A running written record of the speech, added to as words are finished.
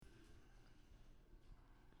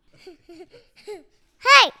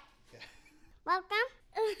Hey! Welcome.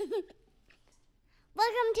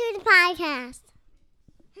 Welcome to the podcast.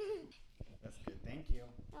 That's good. Thank you.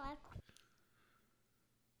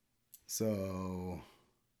 So,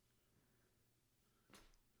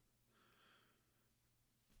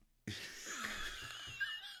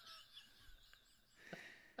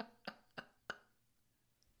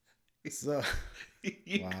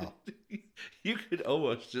 wow. You could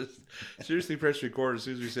almost just seriously press record as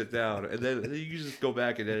soon as we sit down, and then you can just go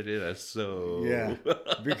back and edit it as so. Yeah,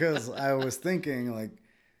 because I was thinking, like,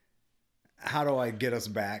 how do I get us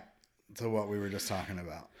back to what we were just talking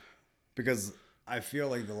about? Because I feel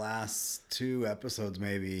like the last 2 episodes,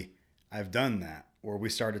 maybe, I've done that, where we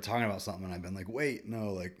started talking about something, and I've been like, wait,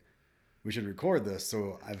 no, like, we should record this.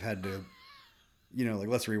 So I've had to, like,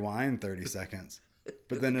 let's rewind 30 seconds.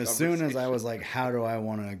 But then as soon as I was like, how do I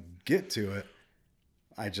want to get to it?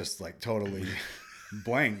 I just like totally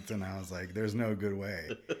blanked, and I was like, there's no good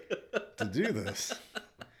way to do this.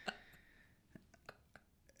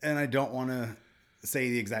 And I don't want to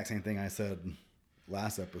say the exact same thing I said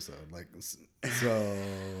last episode. Like, so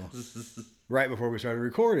right before we started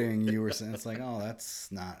recording, you were saying, it's like, oh,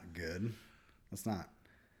 that's not good. It's not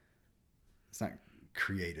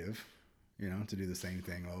creative, to do the same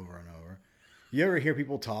thing over and over. You ever hear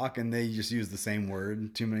people talk and they just use the same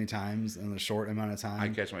word too many times in a short amount of time? I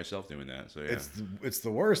catch myself doing that. So yeah, it's the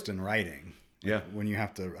worst in writing. Yeah, when you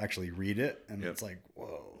have to actually read it, and it's like,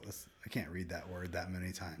 whoa, I can't read that word that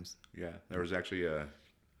many times. Yeah, there was actually a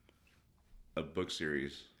book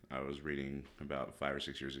series I was reading about 5 or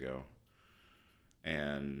 6 years ago,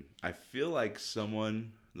 and I feel like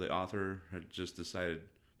the author, had just decided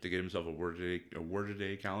to get himself a word a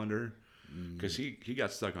day calendar. Because he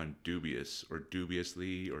got stuck on dubious or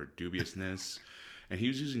dubiously or dubiousness, and he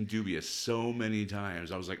was using dubious so many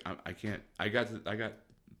times. I was like, I can't. I got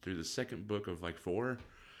through the second book of like 4.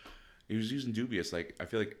 He was using dubious like I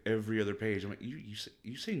feel like every other page. I'm like,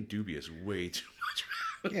 you saying dubious way too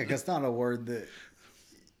much. Yeah, because it's not a word that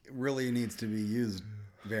really needs to be used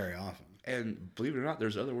very often. And believe it or not,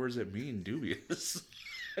 there's other words that mean dubious.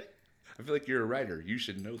 I feel like you're a writer. You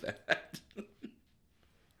should know that.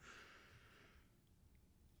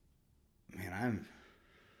 Man,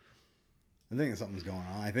 I think something's going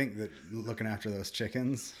on. I think that looking after those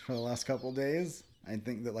chickens for the last couple of days, I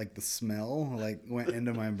think that like the smell like went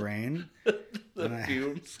into my brain. The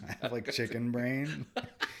fumes. I have like chicken brain.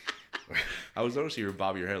 I was noticing you were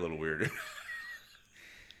bobbing your head a little weird.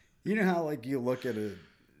 You know how like you look at a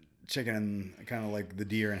chicken and kind of like the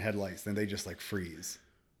deer in headlights, then they just like freeze.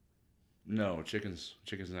 No, chickens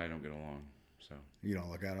and I don't get along. So you don't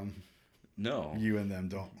look at them. No. You and them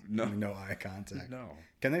don't. No eye contact. No.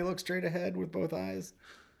 Can they look straight ahead with both eyes?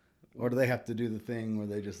 Or do they have to do the thing where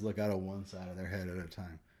they just look out of one side of their head at a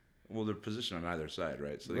time? Well, they're positioned on either side,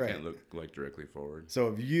 right? So they can't look like directly forward. So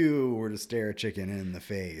if you were to stare a chicken in the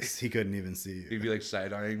face, he couldn't even see you. He'd be like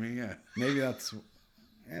side-eyeing me, yeah. Maybe that's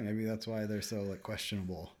why they're so like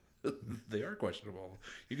questionable. They are questionable.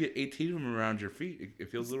 You get 18 of them around your feet, it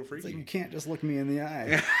feels a little freaky. It's like you can't just look me in the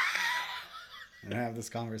eye. And have this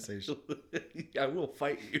conversation. I will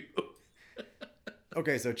fight you.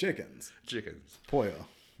 Okay, so chickens. Pollo.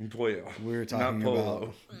 We were talking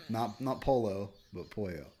about not polo, but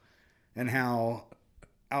pollo. And how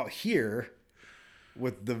out here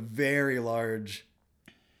with the very large,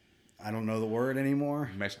 I don't know the word anymore.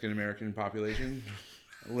 Mexican American population.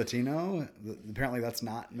 Latino. Apparently that's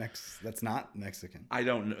not Mexican. I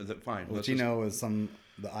don't know. Fine. Latino is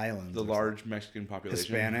the islands. The large Mexican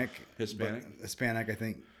population. Hispanic, I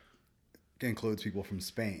think, includes people from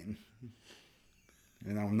Spain.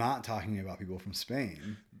 And I'm not talking about people from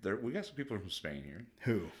Spain. We got some people from Spain here.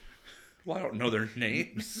 Who? Well, I don't know their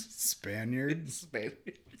names. Spaniards?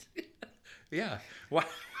 Yeah.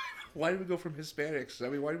 Why did we go from Hispanics? I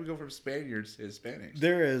mean, why did we go from Spaniards to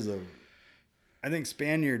Hispanics? I think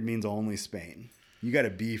Spaniard means only Spain. You got to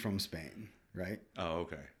be from Spain, right? Oh,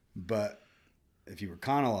 okay. But if you were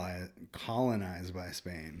colonized by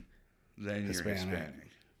Spain, then you're Hispanic.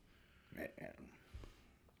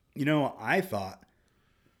 I thought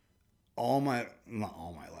not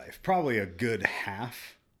all my life, probably a good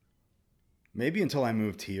half, maybe until I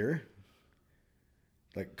moved here,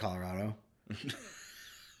 like Colorado,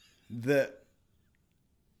 that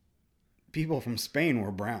people from Spain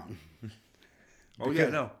were brown.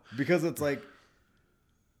 Because it's like,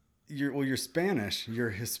 you're Spanish,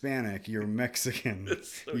 you're Hispanic, you're Mexican,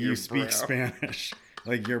 so you speak brown. Spanish,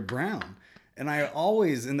 like you're brown. And I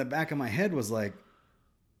always, in the back of my head, was like,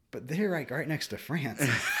 but they're like right next to France.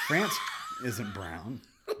 France isn't brown.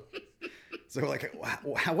 So like,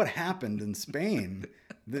 what happened in Spain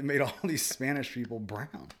that made all these Spanish people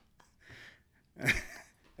brown?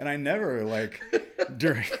 And I never like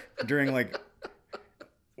during like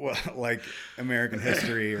like American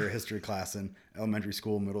history or history class in elementary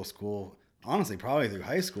school, middle school, honestly, probably through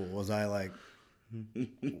high school, was I like,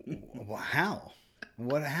 how?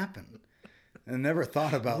 What happened? And never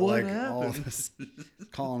thought about What like all happened? this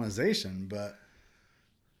colonization, but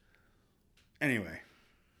anyway.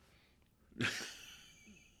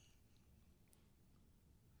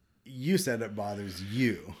 You said it bothers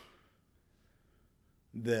you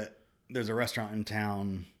that there's a restaurant in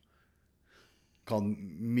town called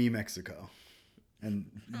Me Mexico. And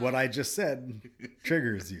what I just said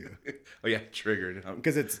triggers you. Oh yeah, triggered.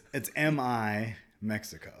 Because it's M-I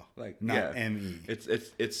Mexico. Like not yeah. M-E.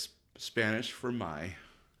 It's Spanish for my.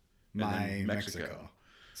 My then Mexico.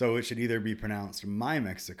 So it should either be pronounced My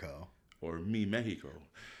Mexico Or Mi Mexico.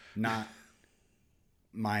 not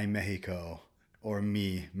My Mexico or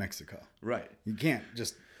Me Mexico. Right. You can't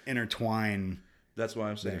just intertwine. That's what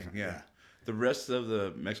I'm saying. Different, Yeah. yeah. The rest of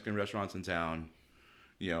the Mexican restaurants in town,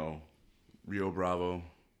 you know, Rio Bravo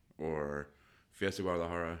or Fiesta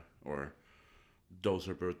Guadalajara or Dos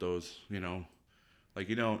Herbertos, you know, like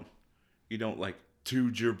you don't like two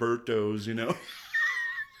Gilbertos, you know.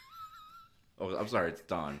 Oh, I'm sorry, it's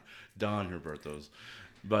Don Herbertos,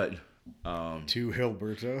 but Two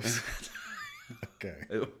Hilbertos. Okay.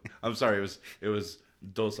 I'm sorry, it was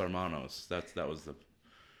Dos Hermanos. That was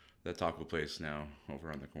that taco place now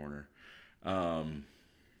over on the corner.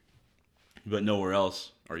 But nowhere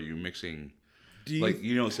else are you mixing.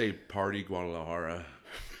 You don't say Party Guadalajara,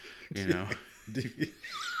 you know.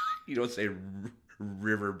 You don't say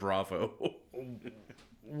River Bravo.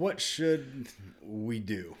 What should we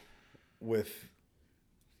do with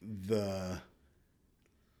the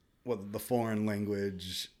foreign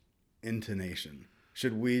language intonation?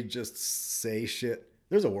 Should we just say shit?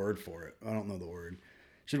 There's a word for it. I don't know the word.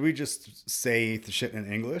 Should we just say the shit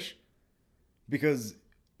in English? Because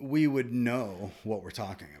we would know what we're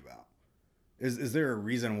talking about. Is there a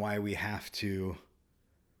reason why we have to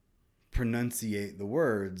pronunciate the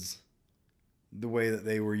words the way that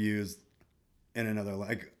they were used in another,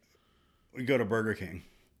 like we go to Burger King,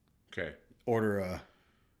 Okay. order a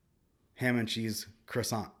ham and cheese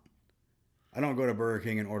croissant. I don't go to Burger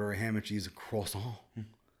King and order a ham and cheese croissant.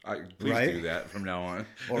 Please Right? do that from now on.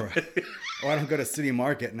 Or I don't go to City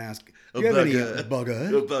Market and ask, do you have any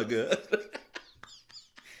bugger?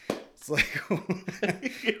 It's like,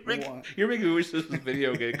 You're making me wish this was a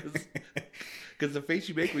video game because the face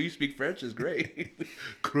you make when you speak French is great.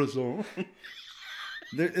 Croissant.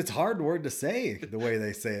 it's a hard word to say the way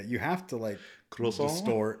they say it. You have to like Croissant?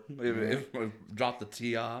 distort. If drop the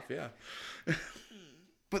T off, yeah.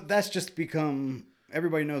 But that's just become,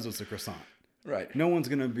 everybody knows it's a croissant. Right. No one's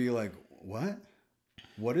going to be like, what?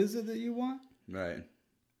 What is it that you want? Right.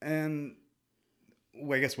 And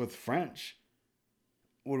well, I guess with French,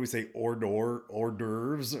 what do we say? Hors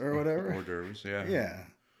d'oeuvres or whatever? Hors d'oeuvres, yeah. Yeah.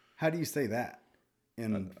 How do you say that?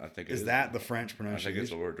 And I think it is that the French I pronunciation? think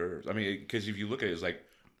it's hors d'oeuvres. I mean, because if you look at it, it's like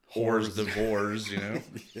whores divorce, you know?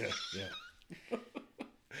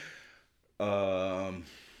 Yeah.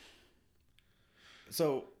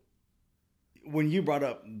 So when you brought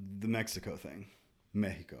up the Mexico thing,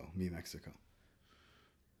 Mexico, Me Mexico,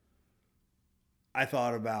 I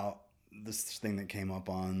thought about this thing that came up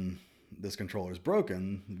on This Controller's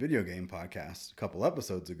Broken video game podcast a couple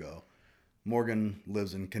episodes ago. Morgan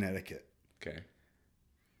lives in Connecticut. Okay.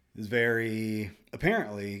 Is very,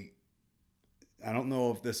 apparently, I don't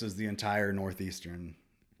know if this is the entire northeastern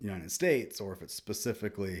United States or if it's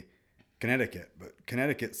specifically Connecticut, but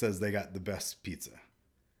Connecticut says they got the best pizza.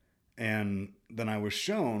 And then I was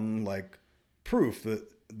shown like proof that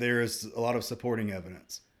there is a lot of supporting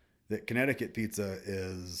evidence that Connecticut pizza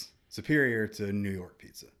is superior to New York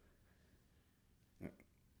pizza.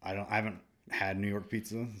 I haven't had New York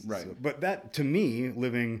pizza. Right. But that, to me,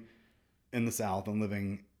 living in the South and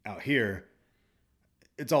living out here,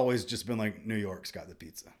 it's always just been like New York's got the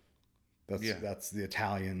pizza. That's the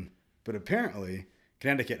Italian. But apparently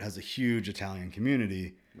Connecticut has a huge Italian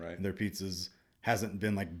community. Right. And their pizzas hasn't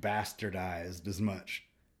been like bastardized as much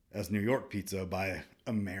as New York pizza by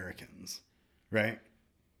Americans. Right?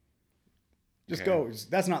 Just go.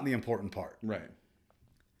 That's not the important part. Right.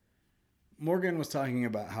 Morgan was talking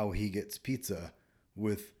about how he gets pizza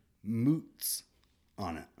with moots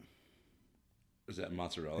on it. Is that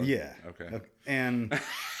mozzarella? Yeah. Okay. And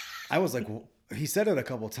I was like, he said it a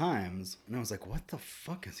couple times, and I was like, what the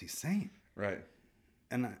fuck is he saying? Right.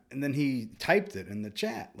 And then he typed it in the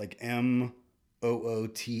chat, like MOOTS,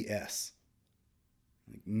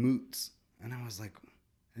 like moots. And I was like,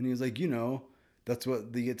 and he was like, that's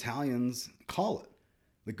what the Italians call it.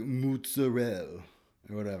 Like mozzarella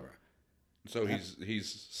or whatever. So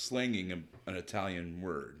he's slinging an Italian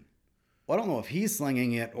word. Well, I don't know if he's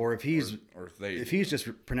slinging it or if he's or if they if he's just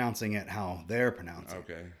pronouncing it how they're pronouncing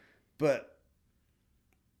it. Okay. But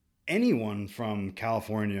anyone from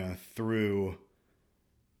California through,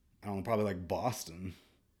 I don't know, probably like Boston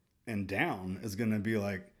and down is going to be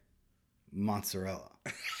like mozzarella.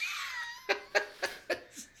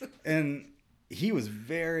 And he was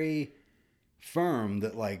very firm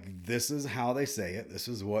that like, this is how they say it. This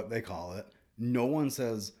is what they call it. No one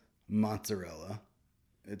says mozzarella.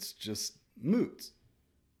 It's just moots.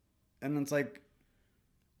 And it's like,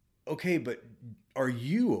 okay, but are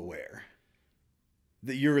you aware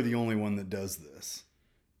that you're the only one that does this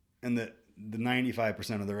and that the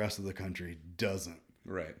 95% of the rest of the country doesn't?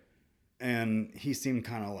 Right. And he seemed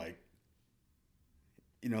kind of like,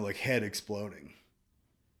 like head exploding.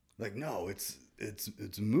 Like, no, it's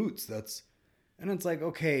moots. And it's like,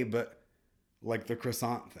 okay, but like the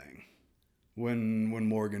croissant thing, when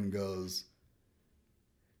Morgan goes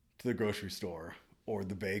to the grocery store or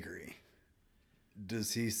the bakery,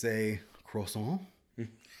 does he say croissant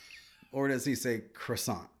or does he say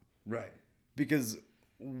croissant? Right. Because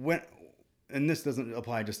and this doesn't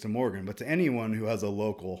apply just to Morgan, but to anyone who has a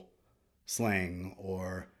local slang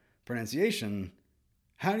or pronunciation,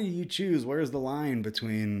 how do you choose? Where's the line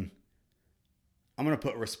between, I'm going to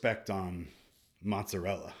put respect on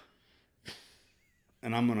mozzarella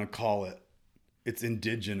and I'm going to call it its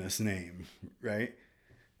indigenous name, right?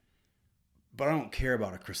 But I don't care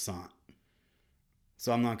about a croissant.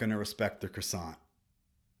 So I'm not going to respect the croissant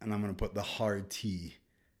and I'm going to put the hard T,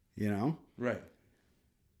 Right.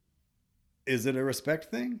 Is it a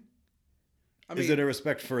respect thing? Is it a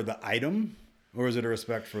respect for the item or is it a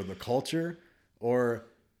respect for the culture? Or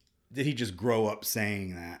did he just grow up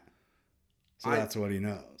saying that? So that's what he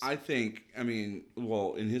knows. I think,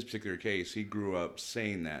 well, in his particular case, he grew up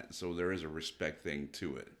saying that, so there is a respect thing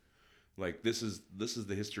to it. Like, this is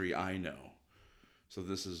the history I know. So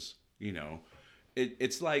this is,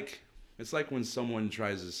 it's like when someone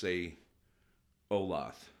tries to say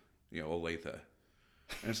Olath, Olathe.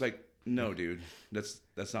 And it's like, no, dude, that's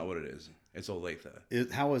not what it is. It's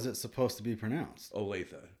Olathe. How is it supposed to be pronounced?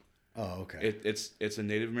 Olathe. Oh, okay. It's a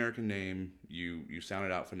Native American name. You sound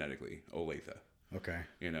it out phonetically. Olathe. Okay.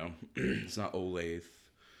 It's not Olathe.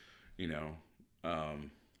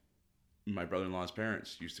 My brother-in-law's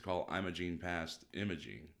parents used to call Imogene past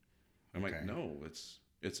Imogene. I'm like, no, it's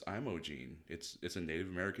Imogene. It's a Native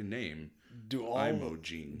American name.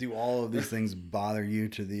 Imogene. Do all of these things bother you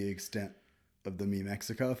to the extent of the Me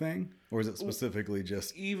Mexico thing, or is it specifically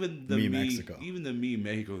just even the Me Mexico? Even the Me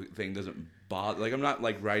Mexico thing doesn't bother. Like, I'm not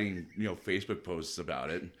like writing Facebook posts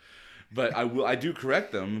about it, but I do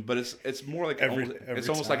correct them. But it's more like it's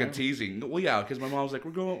almost like a teasing. Well, yeah, because my mom's like,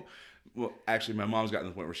 we're going. Well, actually, my mom's gotten to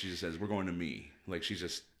the point where she just says we're going to me. Like, she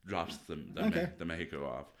just drops the Mexico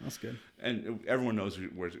off. That's good. And everyone knows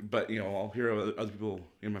where. But I'll hear other people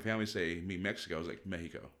in my family say Me Mexico. I was like,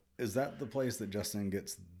 Mexico. Is that the place that Justin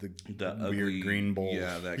gets the weird ugly, green bowl?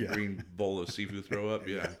 Yeah, green bowl of seafood throw up.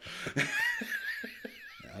 Yeah. Yeah,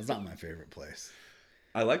 that's not my favorite place.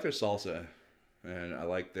 I like their salsa, and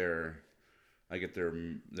I get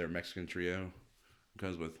their Mexican trio. It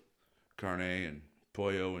comes with carne and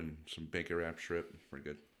pollo and some bacon wrapped shrimp. Pretty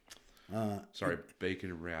good. Sorry,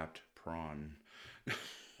 bacon wrapped prawn.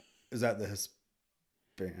 Is that the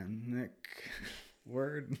Hispanic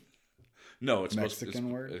word? No, it's Mexican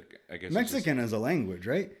word. I guess Mexican is a language,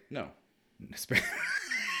 right? No. Spanish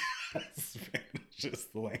is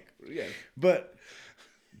the language. Yeah. But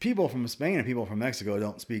people from Spain and people from Mexico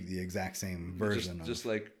don't speak the exact same version. Just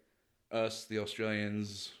like us, the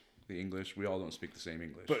Australians, the English, we all don't speak the same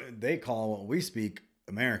English. But they call what we speak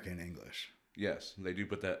American English. Yes, they do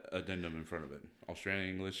put that addendum in front of it. Australian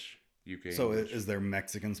English, UK So English. is there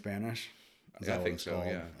Mexican Spanish? Is I that what think it's so, called?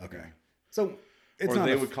 yeah. Okay. So it's or not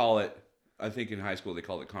they would call it, I think in high school they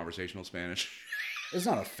called it conversational Spanish. It's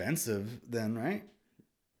not offensive then, right?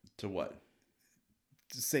 To what?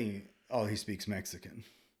 To say, oh, he speaks Mexican.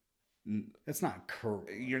 It's not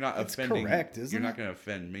correct. You're not It's offending. correct, isn't You're it? not going to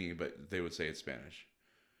offend me, but they would say it's Spanish.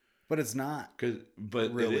 But it's not.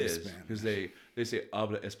 But really it is Spanish. because they say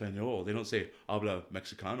habla español. They don't say habla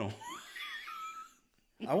mexicano.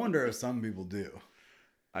 I wonder if some people do.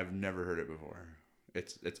 I've never heard it before.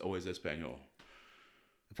 It's always español.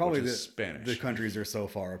 Probably which is Spanish. The countries are so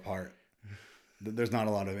far apart that there's not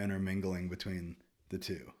a lot of intermingling between the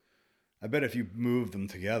two. I bet if you move them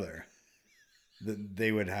together, that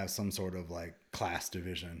they would have some sort of like class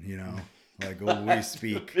division, Like, oh, we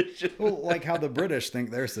speak. Division. Well, like how the British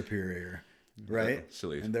think they're superior, right?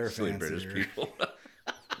 Silly, and they're silly fancier. British people.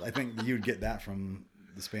 I think you'd get that from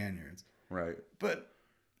the Spaniards. Right. But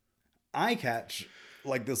I catch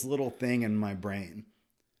like this little thing in my brain.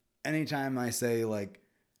 Anytime I say like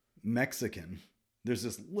Mexican, there's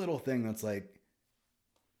this little thing that's like,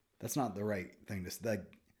 that's not the right thing to say. Like,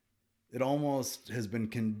 it almost has been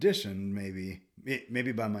conditioned,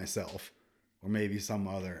 maybe by myself, or maybe some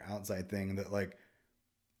other outside thing that like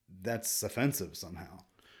that's offensive somehow.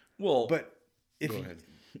 Well, But if go you, ahead.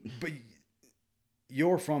 but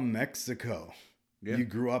you're from Mexico, Yeah. you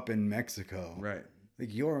grew up in Mexico, Right.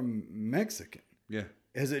 like you're Mexican. Yeah.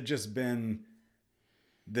 Has it just been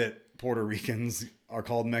that Puerto Ricans are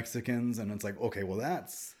called Mexicans, and it's like, okay, well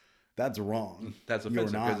that's wrong. That's You're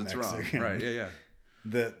offensive not because it's Mexican. wrong. Right. Yeah. Yeah.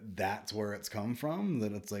 That's where it's come from.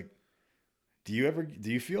 That it's like, do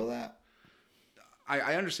you feel that?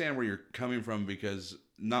 I understand where you're coming from, because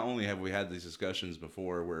not only have we had these discussions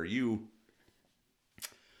before where you,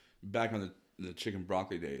 back on the chicken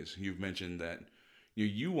broccoli days, you've mentioned that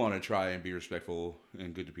you want to try and be respectful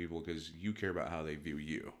and good to people because you care about how they view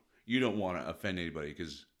you. You don't want to offend anybody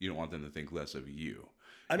because you don't want them to think less of you.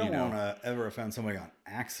 I don't You know? want to ever offend somebody on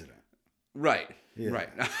accident. Right. Yeah. Right.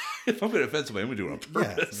 If I'm going to offend somebody, I'm going to do it on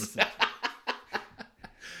purpose. Yes.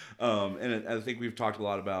 And I think we've talked a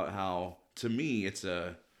lot about how, to me, it's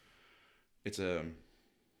a,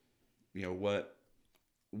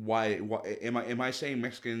 why am I saying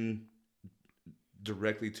Mexican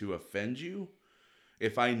directly to offend you?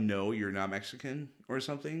 If I know you're not Mexican or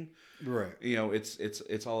something, Right.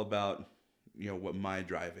 it's all about, what my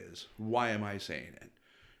drive is. Why am I saying it?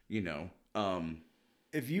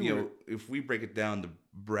 If you were If we break it down to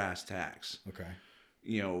brass tacks, okay,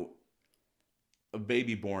 a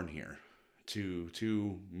baby born here to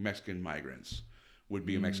two Mexican migrants would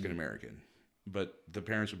be a Mexican American, but the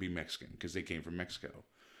parents would be Mexican because they came from Mexico.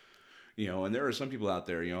 And there are some people out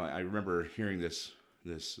there. I remember hearing this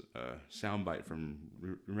soundbite from,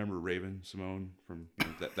 remember Raven Simone from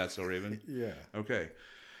That's So Raven? yeah, Okay.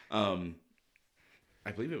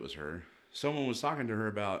 I believe it was her. Someone was talking to her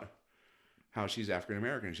about how she's African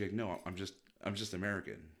American. She's like, no, I'm just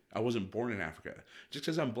American. I wasn't born in Africa. Just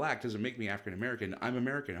because I'm black doesn't make me African American. I'm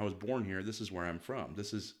American. I was born here. This is where I'm from.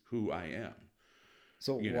 This is who I am.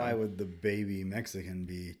 So why would the baby Mexican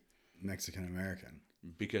be Mexican American?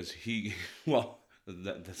 Because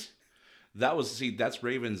that's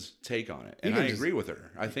Raven's take on it, and I agree with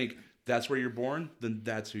her. I think that's where you're born, then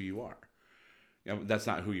that's who you are. That's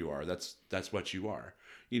not who you are. That's what you are.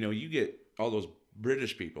 You get all those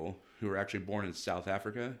British people who are actually born in South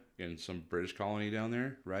Africa, in some British colony down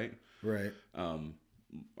there, right? Right.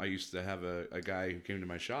 I used to have a guy who came to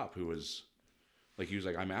my shop who was like,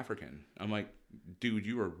 I'm African. I'm like, dude,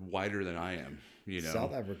 you are whiter than I am.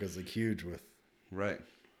 South Africa's like huge with right,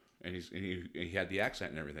 and he had the accent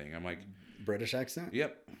and everything. I'm like, British accent.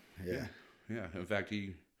 yep, Yeah. yeah. In fact,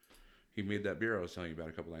 he made that beer I was telling you about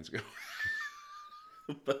a couple nights ago.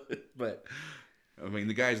 but I mean,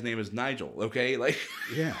 the guy's name is Nigel. Okay, like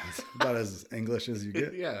Yeah, it's about as English as you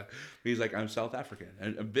get. yeah. He's like, I'm South African,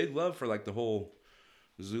 and a big love for like the whole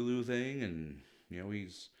Zulu thing, and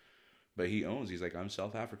he's like, I'm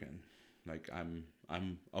South African, like I'm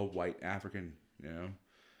a white African,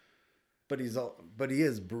 But he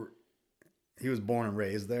was born and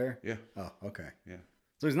raised there. Yeah. Oh, okay. Yeah.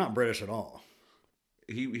 So he's not British at all.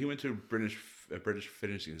 He went to a British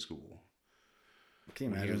finishing school. Can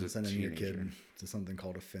you When he imagine was a sending your kid teenager. to something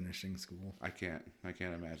called a finishing school? I can't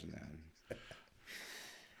imagine that.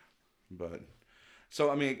 But so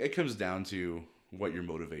I mean, it comes down to what your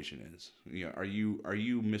motivation is. Are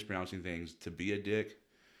you mispronouncing things to be a dick,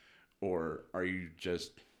 or are you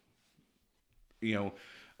just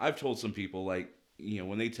I've told some people, like,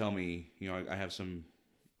 when they tell me, I have some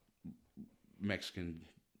Mexican.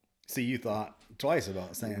 See, you thought twice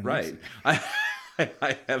about saying Right. this.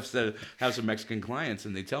 I have some Mexican clients,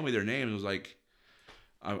 and they tell me their names. I was like,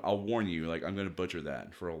 I'll warn you, like, I'm going to butcher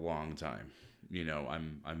that for a long time.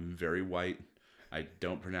 I'm very white. I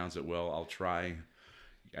don't pronounce it well. I'll try.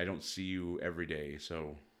 I don't see you every day,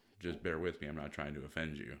 so just bear with me. I'm not trying to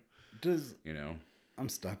offend you. I'm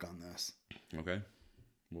stuck on this. Okay.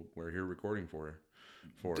 Well, we're here recording for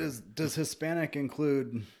Does Hispanic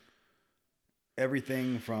include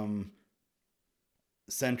everything from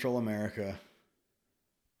Central America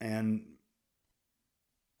and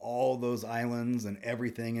all those islands and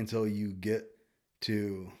everything until you get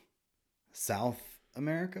to South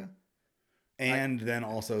America? And then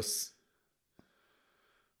also,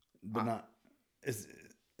 but not, it's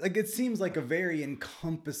like, it seems like a very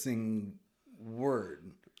encompassing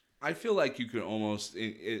word. I feel like you could almost,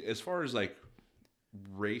 as far as like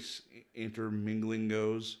race intermingling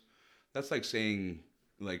goes, that's like saying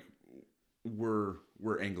like we're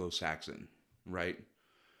Anglo-Saxon, right?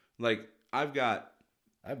 Like I've got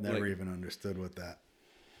I've never like even understood what that.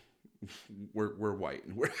 we're white.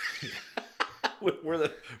 We're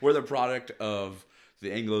the product of the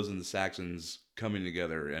Anglos and the Saxons coming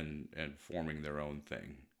together and forming their own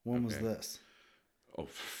thing. When was this? Oh,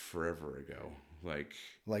 forever ago. Like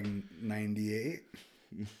 98?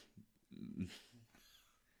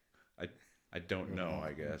 I don't know,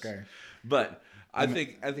 I guess. Okay. But I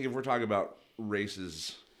think if we're talking about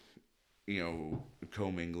races,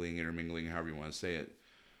 commingling, intermingling, however you want to say it,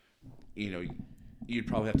 you'd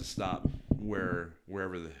probably have to stop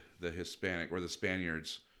wherever the Hispanic or the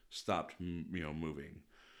Spaniards stopped, moving.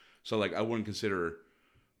 So like I wouldn't consider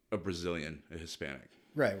a Brazilian a Hispanic.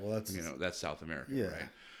 Right. Well, that's That's South America, yeah. right?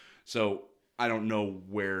 So I don't know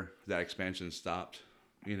where that expansion stopped.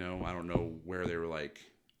 I don't know where they were like,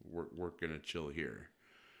 we're gonna chill here.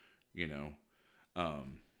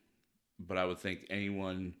 But I would think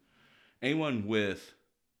anyone with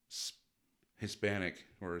Hispanic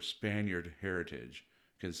or Spaniard heritage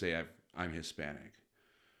can say I'm Hispanic.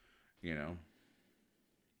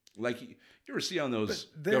 Like you ever see on those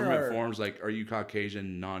government forms, like, are you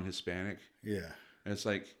Caucasian, non-Hispanic? Yeah. And it's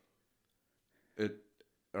like,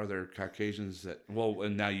 are there Caucasians that? Well,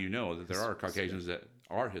 and now you know that there are Caucasians that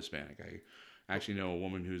are Hispanic. I actually know a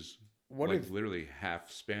woman who's literally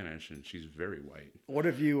half Spanish, and she's very white. What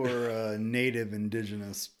if you were a native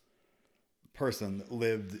indigenous person that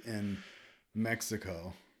lived in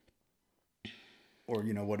Mexico, or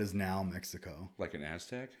what is now Mexico? Like an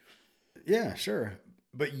Aztec? Yeah, sure.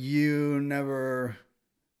 But you never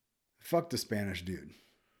fucked a Spanish dude.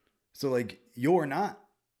 So, like, you're not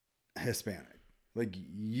Hispanic. Like,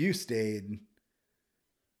 you stayed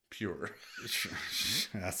pure.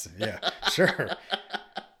 Yeah, sure.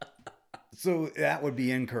 So that would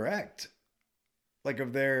be incorrect. Like,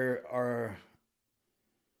 if there are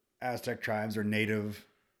Aztec tribes or native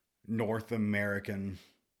North American,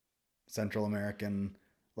 Central American,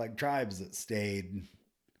 like, tribes that stayed,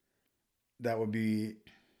 that would be,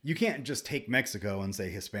 you can't just take Mexico and say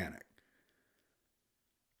Hispanic.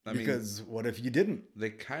 Because what if you didn't? They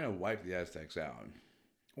kind of wiped the Aztecs out.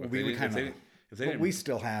 Well, we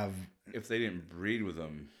still have. If they didn't breed with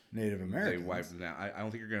them, Native Americans, they wiped them out. I don't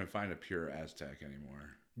think you're going to find a pure Aztec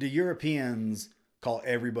anymore. Do Europeans call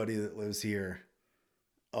everybody that lives here,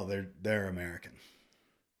 oh, they're American?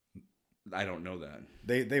 I don't know that.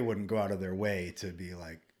 They wouldn't go out of their way to be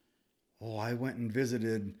like, oh, I went and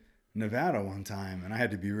visited Nevada one time and I had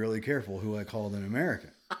to be really careful who I called an American.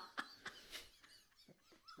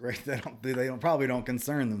 Right? They probably don't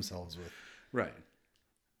concern themselves with. Right.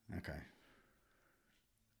 Okay.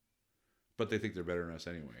 But they think they're better than us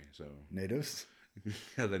anyway. So natives.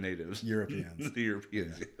 Yeah, the natives. Europeans. The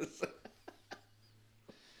Europeans. Yeah. Yes.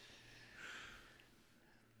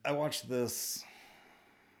 I watched this.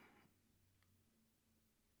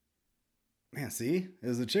 Man, see, it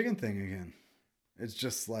was the chicken thing again. It's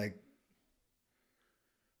just like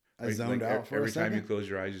I zoned out for a second. Every time you close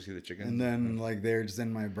your eyes, you see the chicken. And then, like, they're just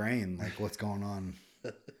in my brain, like, what's going on?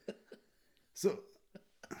 So,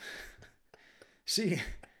 she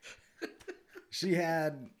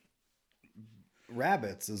had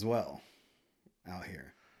rabbits as well out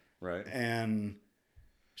here. Right. And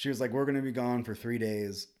she was like, we're going to be gone for 3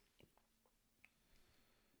 days.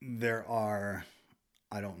 There are,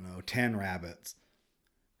 I don't know, 10 rabbits.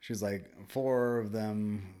 She's like, 4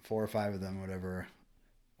 or 5 of them, whatever,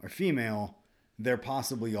 are female. They're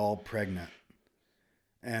possibly all pregnant.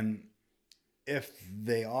 And if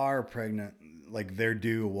they are pregnant, like, they're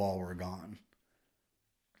due while we're gone.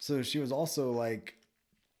 So she was also like,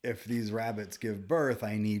 if these rabbits give birth,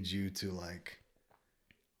 I need you to, like,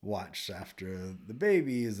 watch after the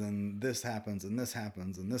babies, and this happens and this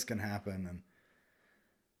happens and this can happen. And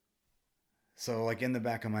so, like, in the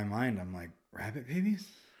back of my mind, I'm like, rabbit babies?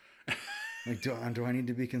 Like, do I need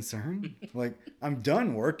to be concerned? Like, I'm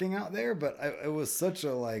done working out there, but it was such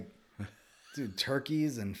a, like, dude,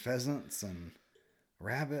 turkeys and pheasants and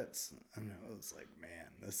rabbits. I mean, it was like, man,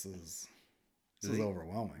 this is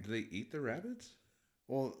overwhelming. Do they eat the rabbits?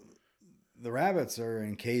 Well, the rabbits are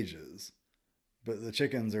in cages, but the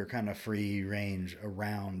chickens are kind of free range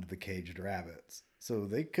around the caged rabbits. So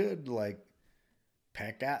they could, like,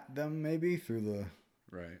 peck at them maybe through the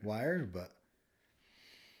wire, but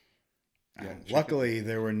yeah, luckily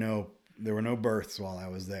there were no births while I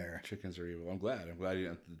was there. Chickens are evil. I'm glad you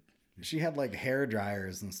didn't. She had, like, hair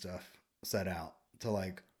dryers and stuff set out to,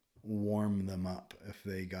 like, warm them up if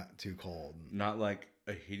they got too cold. Not like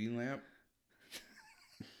A heating lamp?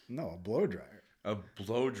 No, a blow dryer. A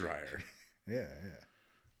blow dryer. Yeah.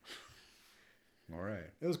 All right.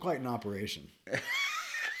 It was quite an operation.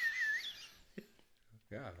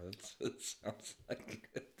 Yeah, that sounds like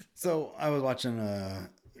it. So I was watching a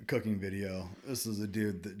cooking video. This is a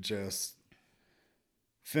dude that just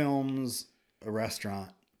films a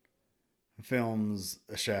restaurant, films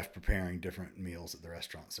a chef preparing different meals that the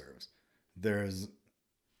restaurant serves. There's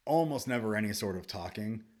almost never any sort of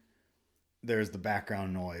talking. There's the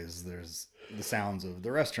background noise. There's the sounds of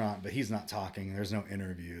the restaurant, but he's not talking. There's no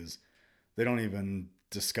interviews. They don't even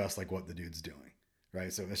discuss like what the dude's doing,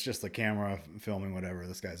 right? So it's just the camera filming whatever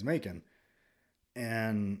this guy's making.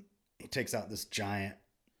 And he takes out this giant,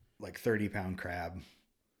 like 30-pound crab.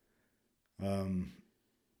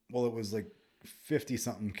 Well, it was like 50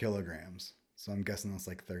 something kilograms. So I'm guessing that's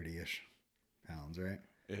like 30-ish pounds, right?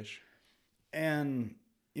 Ish. And,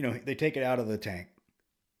 you know, they take it out of the tank.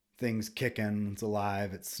 Thing's kicking, it's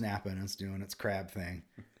alive, it's snapping, it's doing its crab thing.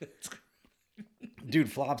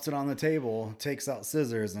 Dude flops it on the table, takes out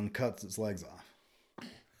scissors, and cuts its legs off.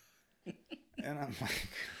 And I'm like,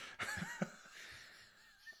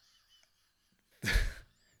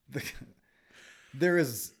 there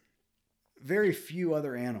is very few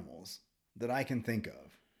other animals that I can think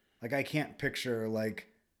of. Like, I can't picture, like,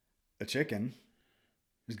 a chicken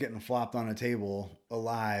who's getting flopped on a table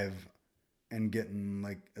alive and getting,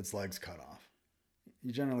 like, its legs cut off.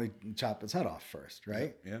 You generally chop its head off first,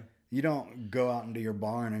 right? Yeah. You don't go out into your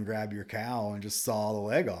barn and grab your cow and just saw the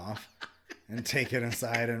leg off and take it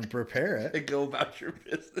inside and prepare it. And go about your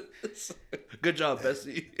business. Good job,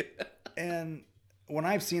 Bessie. And when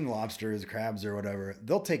I've seen lobsters, crabs, or whatever,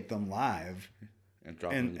 they'll take them live And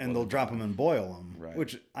drop and them. they'll drop them and boil them. Right.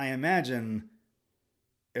 Which I imagine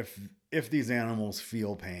if these animals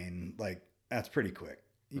feel pain, like, that's pretty quick.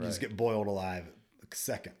 You can just Right. get boiled alive like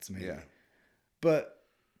seconds, maybe. Yeah. But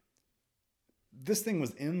this thing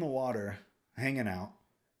was in the water, hanging out,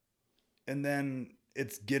 and then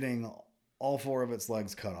it's getting all 4 of its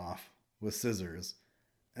legs cut off with scissors,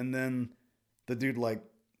 and then the dude like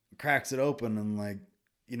cracks it open and, like,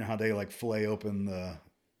 you know how they like fillet open the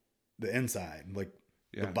inside, like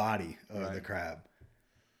the body of the crab,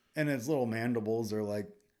 and its little mandibles are like,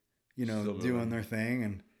 you know, Still doing moving. their thing,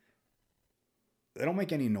 and they don't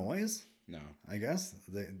make any noise. No. I guess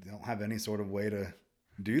they don't have any sort of way to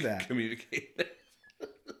do that. Communicate.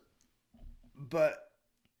 But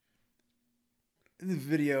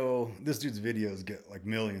this dude's videos get like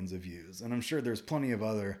millions of views, and I'm sure there's plenty of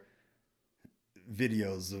other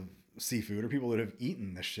videos of seafood or people that have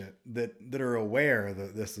eaten this shit that are aware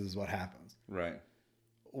that this is what happens. Right.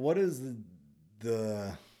 What is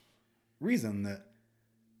the reason that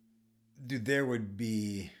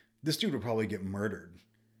this dude would probably get murdered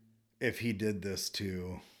if he did this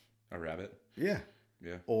to A rabbit? yeah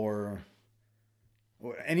Yeah. or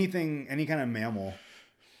any kind of mammal.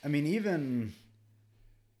 I mean, even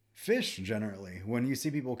fish generally. When you see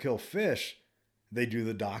people kill fish, they do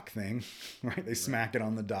the dock thing, right? They smack it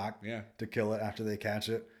on the dock Yeah. to kill it after they catch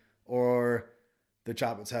it, or they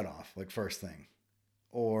chop its head off, like first thing,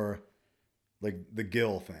 or like the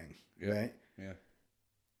gill thing, right? Yeah.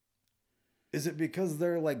 Is it because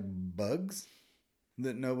they're like bugs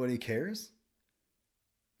that nobody cares?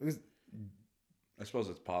 Because I suppose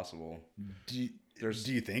it's possible. do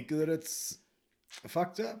you think that it's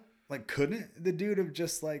fucked up? Like, couldn't the dude have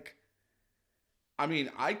just like... I mean,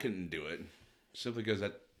 I couldn't do it simply because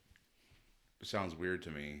that sounds weird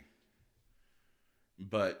to me.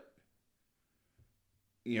 But,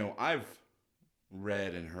 you know, I've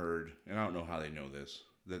read and heard, and I don't know how they know this,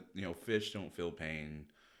 that, you know, fish don't feel pain.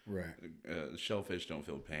 Right. Shellfish don't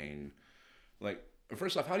feel pain. Like,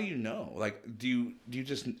 first off, how do you know? Like, do you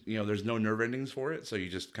just, you know, there's no nerve endings for it, so you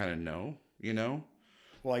just kind of know, you know?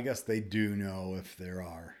 Well, I guess they do know if there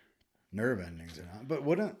are nerve endings or not. But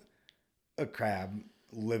wouldn't a crab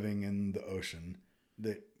living in the ocean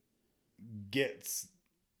that gets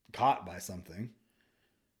caught by something,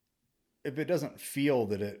 if it doesn't feel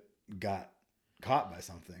that it got caught by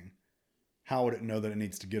something, how would it know that it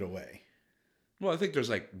needs to get away? Well, I think there's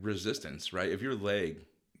like resistance, right? If your leg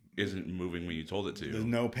isn't moving when you told it to, There's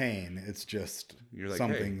no pain. It's just You're like,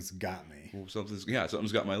 something's got me. well, something's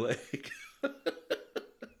got my leg.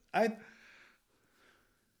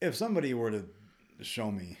 If somebody were to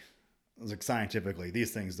show me, like, scientifically,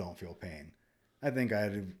 these things don't feel pain, I think I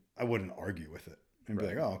wouldn't argue with it and be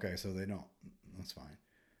Right. like, oh, okay, so they don't. That's fine.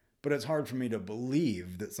 But it's hard for me to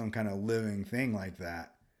believe that some kind of living thing like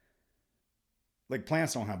that, like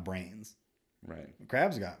plants don't have brains. Right.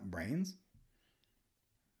 Crabs got brains.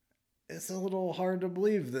 It's a little hard to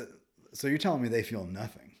believe that So you're telling me they feel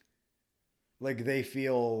nothing? Like they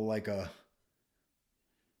feel like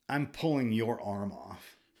I'm pulling your arm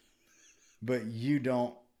off, but you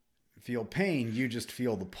don't feel pain. You just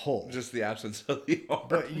feel the pull. Just the absence of the arm.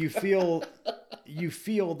 But you feel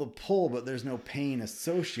the pull, but there's no pain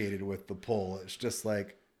associated with the pull. It's just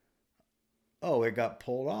like, oh, it got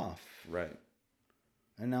pulled off. Right.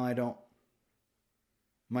 And now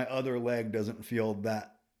my other leg doesn't feel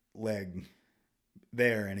that leg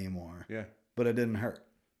there anymore. Yeah. But it didn't hurt.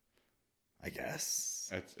 I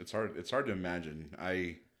guess. It's hard to imagine.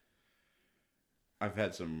 I've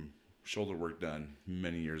had some shoulder work done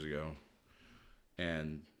many years ago.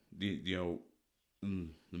 And the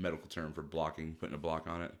medical term for blocking, putting a block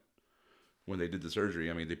on it. When they did the surgery,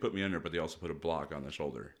 I mean, they put me under, but they also put a block on the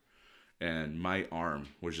shoulder. And my arm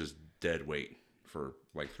was just dead weight for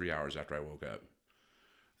like 3 hours after I woke up.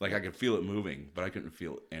 Like I could feel it moving, but I couldn't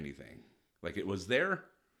feel anything. Like it was there,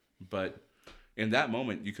 but in that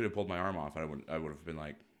moment, you could have pulled my arm off. And I would have been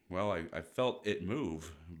like, well, I felt it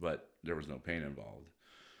move, but there was no pain involved.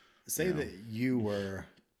 Say that you were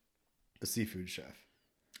a seafood chef.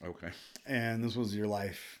 Okay. And this was your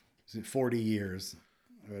life, 40 years,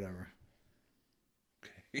 or whatever.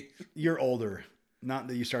 Okay. You're older. Not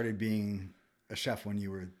that you started being a chef when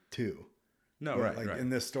you were 2. No, but right. In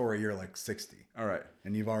this story, you're like 60. All right.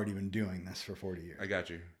 And you've already been doing this for 40 years. I got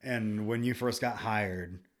you. And when you first got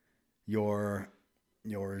hired, your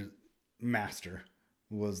master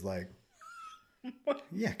was like,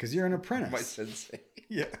 yeah, because you're an apprentice. My sensei.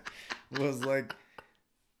 Yeah. Was like,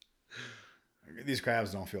 these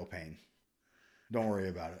crabs don't feel pain. Don't worry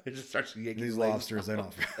about it. It just starts yanking These legs lobsters, they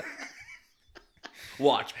don't feel.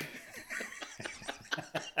 Watch.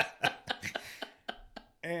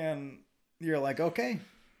 And you're like, okay,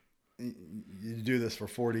 you do this for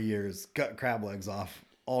 40 years, cut crab legs off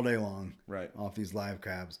all day long, Right. off these live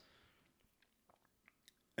crabs.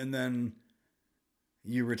 And then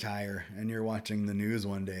you retire and you're watching the news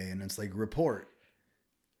one day and it's like, report,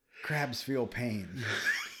 crabs feel pain.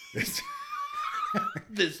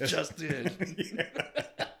 This just did. Yeah.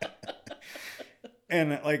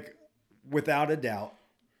 And like, without a doubt,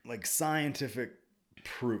 like scientific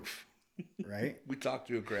proof, right? We talked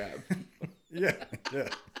to a crab. Yeah.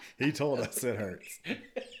 He told us it hurts.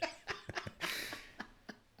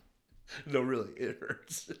 No, really, it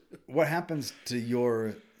hurts. What happens to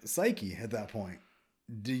your psyche at that point?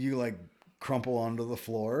 Do you like crumple onto the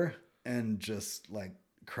floor and just like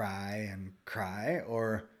cry and cry?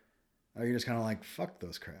 Or are you just kind of like, fuck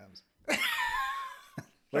those crabs?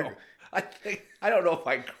 Like, No, I don't know if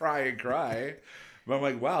I cry and cry, but I'm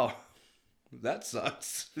like, wow, that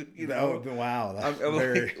sucks. You know? Wow. That's I'm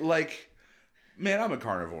very... like, man, I'm a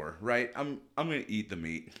carnivore, right? I'm gonna eat the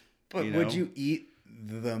meat. But you would know? you eat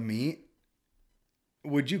the meat?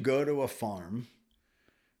 Would you go to a farm,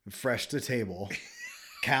 fresh to table,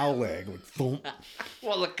 cow leg, like thump,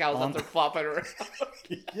 Well, the cows out there flopping around.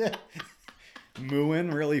 yeah, mooing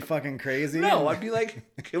really fucking crazy? No, I'd be like,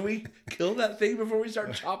 can we kill that thing before we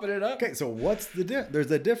start chopping it up? Okay, so what's there's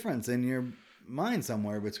a difference in your mind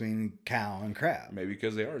somewhere between cow and crab. Maybe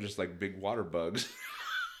because they are just like big water bugs,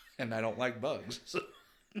 and I don't like bugs. So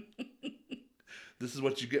this is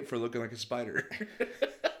what you get for looking like a spider.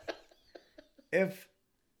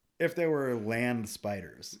 If there were land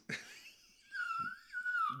spiders,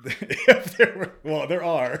 if there were, well, there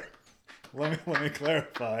are. Let me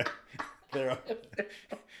clarify. There are.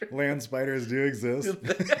 Land spiders do exist.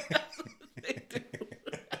 They do.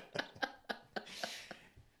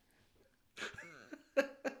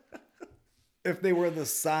 If they were the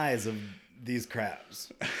size of these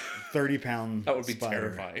crabs, 30-pound That would be spider.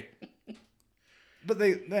 terrifying. But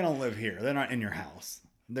they don't live here. They're not in your house.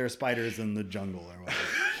 They're spiders in the jungle or whatever.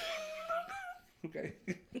 Okay.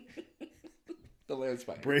 The land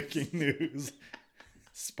spider. Breaking news.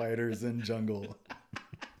 Spiders in jungle.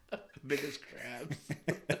 Biggest crabs.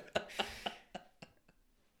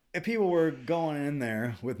 If people were going in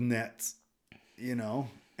there with nets,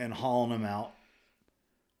 and hauling them out,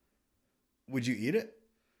 would you eat it?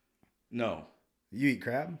 No. You eat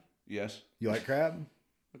crab? Yes. You like crab?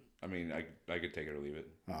 I mean, I could take it or leave it.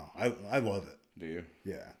 Oh, I love it. Do you?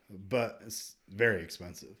 Yeah, but it's very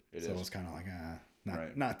expensive. It so is. it's kind of like,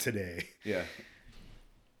 Right. not today. Yeah.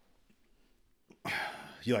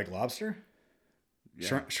 You like lobster?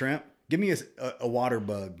 Yeah. Shrimp? Give me a water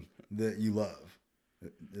bug that you love.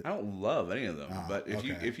 I don't love any of them, Ah, but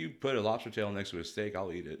okay. if you put a lobster tail next to a steak,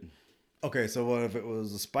 I'll eat it. Okay, so what if it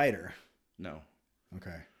was a spider? No.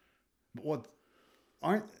 Okay, but what?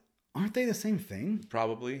 Aren't they the same thing?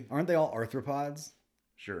 Probably. Aren't they all arthropods?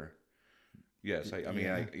 Sure. Yes. I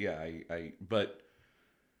mean, Yeah. but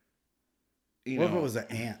What if it was an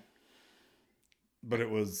ant, but it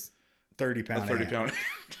was 30-pound a 30 ant? pound,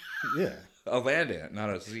 Yeah. a land ant, not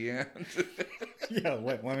a sea ant. Yeah,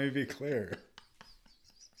 wait, let me be clear.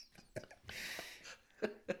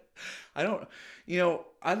 I don't,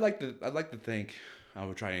 I'd like to think I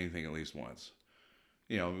would try anything at least once.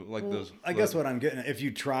 Like those. I guess what I'm getting at, if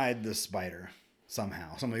you tried the spider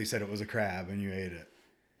somehow, somebody said it was a crab and you ate it,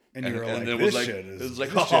 and you were like, it this was shit is, it was like,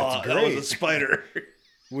 this shit's oh, that was great. a spider.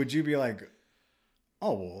 Would you be like,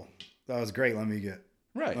 oh, well, that was great. Let me get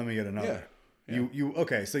Right. another. Yeah. You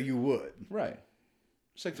okay, so you would. Right.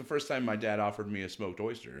 It's like the first time my dad offered me a smoked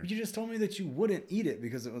oyster. You just told me that you wouldn't eat it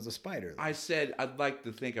because it was a spider. I said I'd like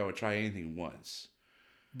to think I would try anything once.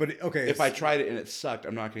 But okay, If I tried it and it sucked,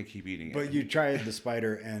 I'm not going to keep eating it. But you tried the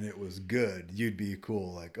spider and it was good. You'd be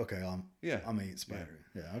cool, like, okay, I'm gonna eat spider.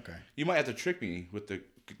 Yeah, okay. You might have to trick me with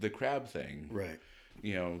the crab thing. Right. Do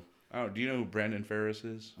you know who Brandon Ferris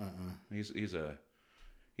is? He's a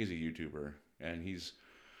YouTuber, and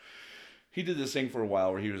he did this thing for a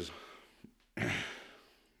while where he was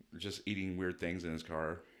just eating weird things in his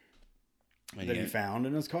car. And That he found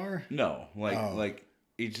in his car? No, like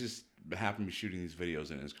he just happened to be shooting these videos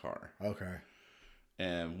in his car. Okay.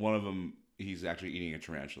 And one of them, he's actually eating a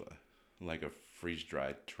tarantula, like a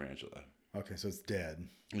freeze-dried tarantula. Okay, so it's dead.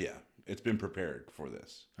 Yeah, it's been prepared for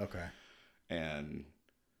this. Okay. And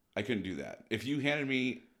I couldn't do that. If you handed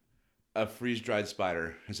me a freeze-dried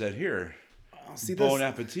spider and said, "Here, bon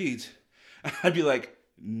appetit," I'd be like,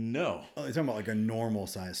 "No." Oh, you're talking about like a normal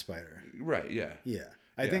size spider. Right? Yeah. Yeah.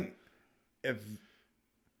 I think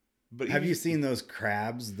But have you seen those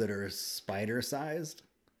crabs that are spider sized?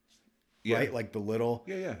 Yeah. Right? Like the little.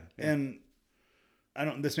 Yeah. And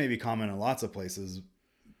this may be common in lots of places,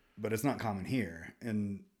 but it's not common here.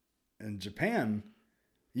 In Japan,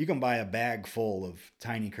 you can buy a bag full of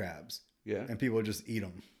tiny crabs. Yeah. And people just eat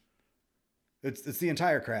them. It's the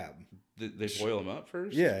entire crab. They boil them up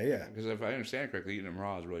first? Yeah. Because if I understand correctly, eating them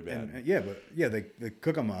raw is really bad. They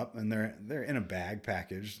cook them up and they're in a bag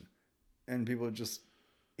packaged, and people just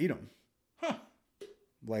eat them. Huh.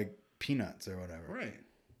 Like peanuts or whatever. Right.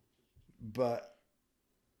 But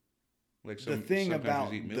Like the thing some about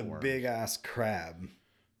countries eat the mealworms. big ass crab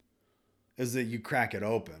is that you crack it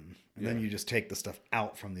open and then you just take the stuff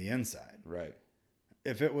out from the inside. Right.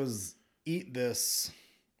 If it was eat this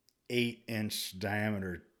 8-inch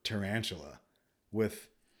diameter tarantula with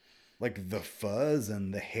like the fuzz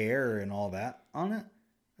and the hair and all that on it,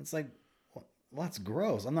 it's like, well, that's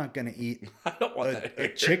gross. I'm not going to eat I don't want a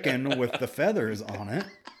chicken with the feathers on it.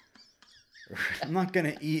 I'm not going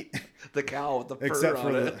to eat the cow with the fur except for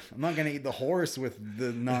on it. I'm not going to eat the horse with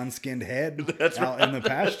the non-skinned head That's out right. in the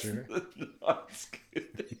pasture.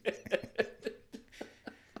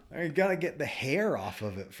 You got to get the hair off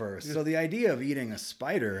of it first. So the idea of eating a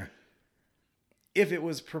spider, if it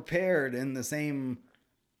was prepared in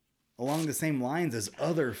along the same lines as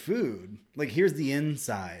other food, like here's the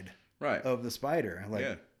inside Right. of the spider. Like,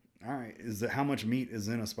 Yeah. all right, how much meat is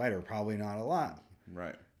in a spider? Probably not a lot.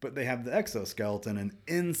 Right. But they have the exoskeleton, and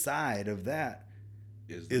inside of that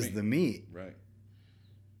is the meat. Right.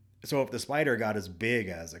 So if the spider got as big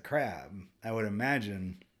as a crab, I would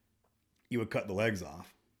imagine you would cut the legs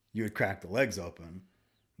off. You would crack the legs open.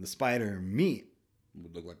 The spider meat,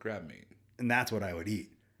 Would look like crab meat. and that's what I would eat.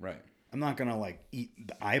 Right. I'm not going to like eat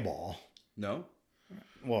the eyeball. No?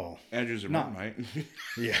 Well, Andrew's a not- might.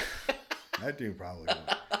 yeah, I do probably. Would.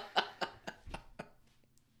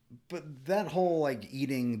 But that whole like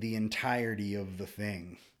eating the entirety of the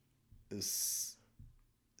thing that's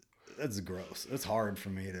gross. It's hard for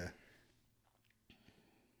me to,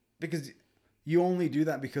 because you only do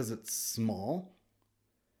that because it's small.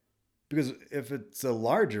 Because if it's a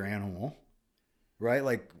larger animal, right,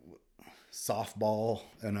 like softball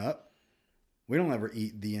and up, we don't ever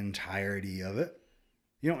eat the entirety of it.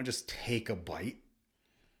 You don't just take a bite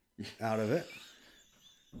out of it.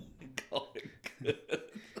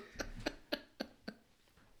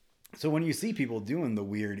 So when you see people doing the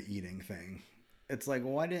weird eating thing, it's like,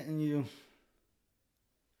 why didn't you?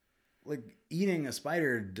 Like, eating a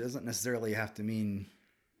spider doesn't necessarily have to mean,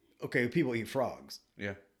 okay, people eat frogs.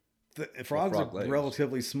 Yeah. The frogs frog are legs.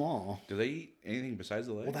 relatively small. Do they eat anything besides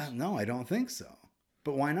the legs? Well, no, I don't think so.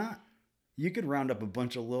 But why not? You could round up a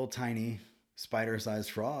bunch of little tiny spider-sized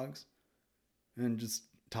frogs and just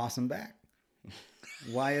toss them back.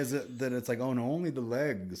 Why is it that it's like, oh no, only the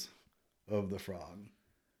legs of the frog?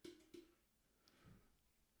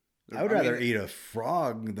 I would rather eat a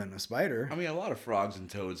frog than a spider. I mean, a lot of frogs and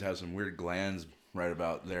toads have some weird glands right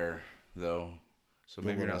about there, though. So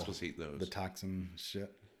maybe you're not supposed to eat those. The toxin shit.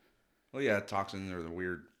 Well, yeah, toxin or the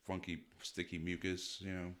weird funky, sticky mucus.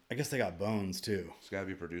 You know, I guess they got bones too. it's got to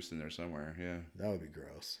be produced in there somewhere. Yeah. That would be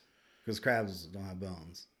gross. Because crabs don't have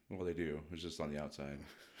bones. Well, they do. It's just on the outside.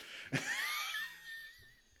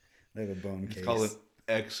 They have a bone case. Call it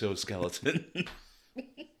exoskeleton.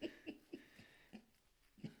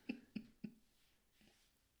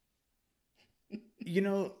 You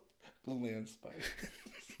know, Land spider.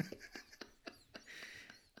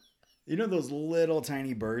 you know those little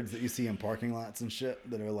tiny birds that you see in parking lots and shit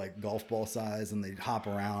that are like golf ball size and they hop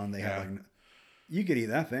around. They have like, you could eat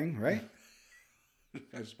that thing, right?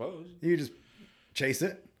 I suppose. You just chase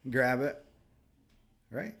it, grab it,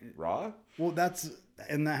 right? Raw? Well,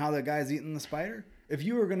 isn't that how the guy's eating the spider? If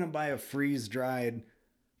you were gonna buy a freeze dried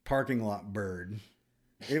parking lot bird,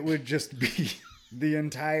 it would just be the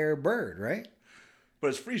entire bird, right? But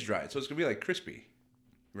it's freeze dried, so it's gonna be like crispy,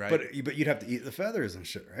 right? But you'd have to eat the feathers and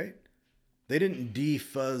shit, right? They didn't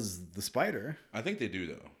defuzz the spider. I think they do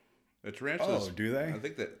though. The tarantulas. Oh, do they? I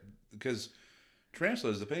think that because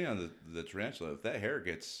tarantulas, depending on the tarantula, if that hair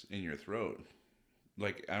gets in your throat,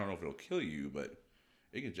 like I don't know if it'll kill you, but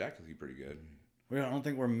it can jackal you pretty good. Well, I don't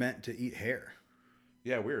think we're meant to eat hair.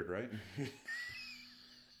 Yeah, weird, right?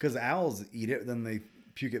 Because owls eat it, then they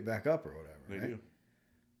puke it back up or whatever. They right? do.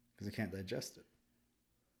 Because they can't digest it.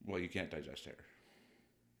 Well, you can't digest hair.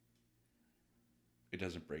 It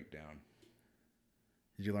doesn't break down.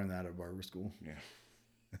 Did you learn that at barber school? Yeah.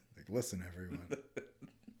 Like, listen, everyone.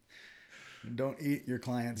 Don't eat your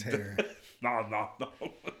client's hair. No.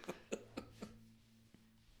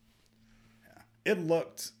 Yeah. It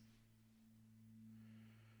looked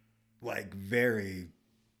like very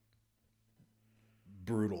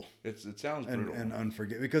brutal. It sounds brutal. And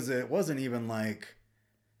unforgiving. Because it wasn't even like...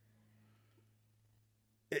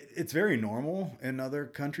 It's very normal in other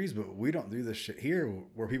countries, but we don't do this shit here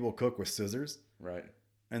where people cook with scissors. Right.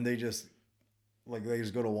 And they just go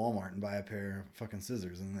to Walmart and buy a pair of fucking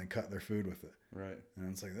scissors and they cut their food with it. Right. And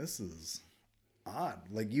it's like, this is odd.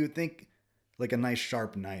 Like you would think like a nice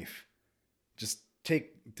sharp knife. Just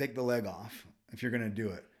take the leg off if you're going to do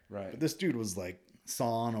it. Right. But this dude was like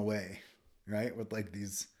sawing away, right? With like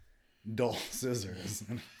these dull scissors.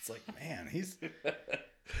 And it's like, man,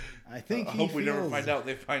 I think I hope we never find out.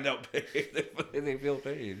 They find out pain. They feel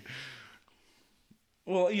pain.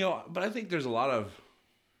 Well, but I think there's a lot of...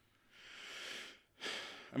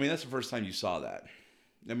 I mean, that's the first time you saw that.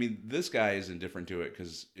 I mean, this guy is indifferent to it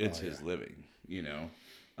because it's his living,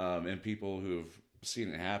 and people who've seen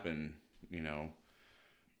it happen, I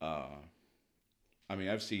mean,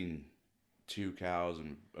 I've seen 2 cows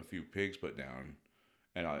and a few pigs put down,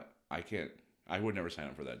 and I would never sign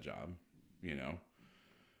up for that job,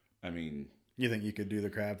 I mean... You think you could do the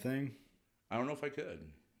crab thing? I don't know if I could.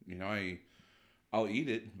 I'll eat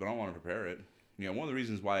it, but I don't want to prepare it. One of the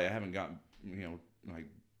reasons why I haven't gotten, like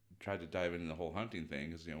tried to dive into the whole hunting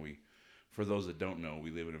thing is, for those that don't know,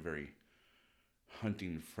 we live in a very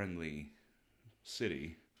hunting friendly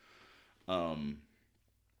city. I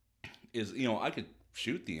could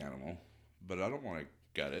shoot the animal, but I don't want to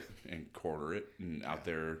gut it and quarter it and out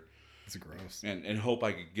there. It's gross. And hope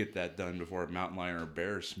I could get that done before a mountain lion or a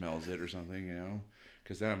bear smells it or something,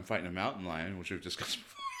 because then I'm fighting a mountain lion, which we've discussed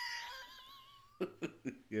before.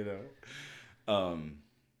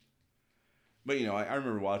 But I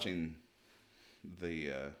remember watching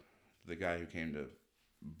the guy who came to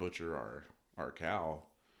butcher our cow.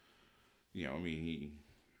 I mean, he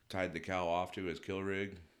tied the cow off to his kill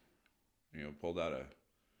rig. Pulled out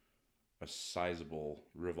a sizable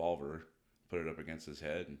revolver, put it up against his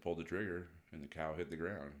head, and pulled the trigger, and the cow hit the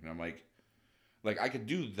ground. And I'm like I could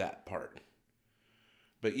do that part,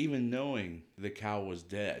 but even knowing the cow was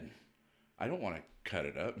dead, I don't want to cut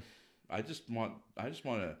it up. I just want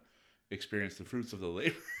to experience the fruits of the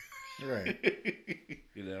labor. Right.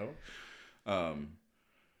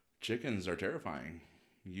 Chickens are terrifying.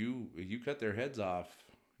 You cut their heads off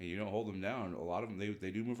and you don't hold them down. A lot of them, they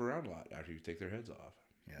do move around a lot after you take their heads off.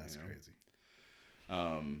 Yeah, that's crazy.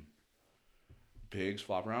 Pigs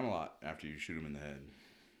flop around a lot after you shoot them in the head.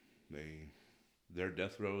 Their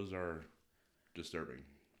death throes are disturbing.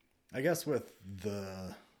 I guess with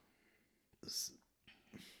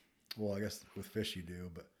with fish you do,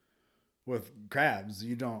 but with crabs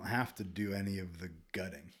you don't have to do any of the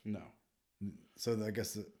gutting. No. So I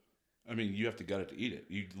guess I mean, you have to gut it to eat it.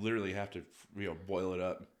 You literally have to boil it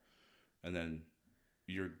up, and then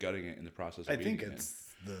you're gutting it in the process of eating it. I think it's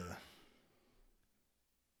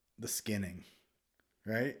the skinning,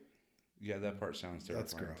 right? Yeah, that part sounds terrifying.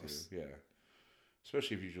 That's gross. Too. Yeah.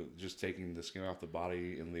 Especially if you're just taking the skin off the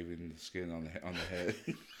body and leaving the skin on the head.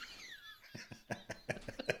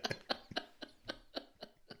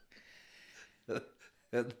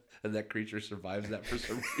 and that creature survives that for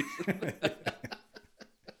some reason.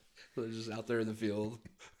 So they're just out there in the field,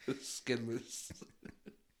 skinless,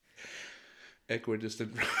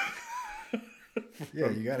 equidistant Yeah,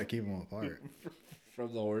 you got to keep them apart.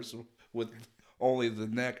 from the horse with only the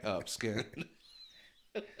neck up skin.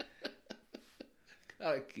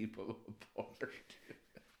 Gotta keep them apart.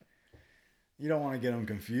 You don't want to get them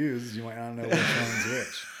confused. You might not know which one's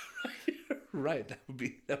which. Right, that would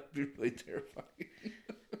be really terrifying.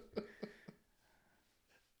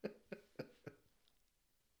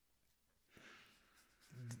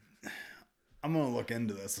 I'm gonna look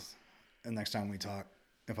into this the next time we talk.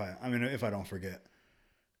 If I don't forget,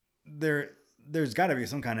 there's got to be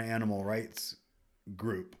some kind of animal rights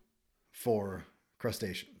group for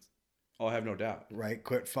crustaceans, Oh, I have no doubt. right?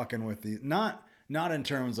 Quit fucking with the not in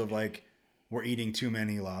terms of like we're eating too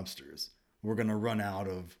many lobsters, we're gonna run out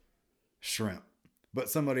of shrimp, but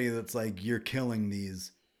somebody that's like you're killing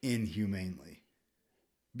these inhumanely,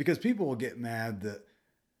 because people will get mad that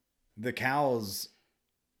the cows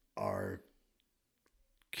are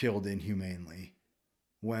killed inhumanely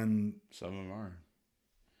when Some of them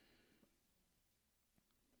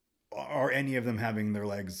are any of them having their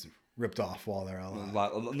legs ripped off while they're alive.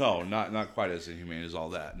 No, not quite as inhumane as all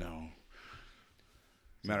that. No.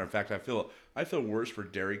 Matter of fact, I feel worse for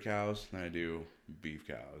dairy cows than I do beef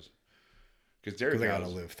cows. Because dairy Because they cows, got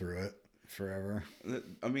to live through it forever.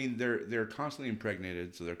 I mean, they're constantly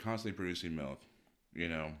impregnated, so they're constantly producing milk, you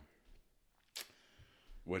know,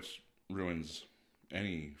 which ruins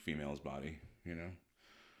any female's body, you know.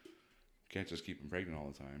 Can't just keep them pregnant all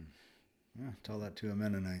the time. Yeah, tell that to a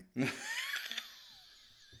Mennonite.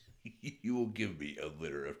 You will give me a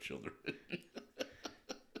litter of children.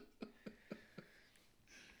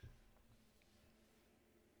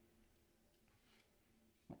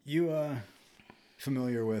 You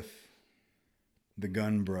familiar with the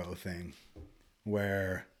gun bro thing,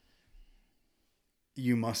 where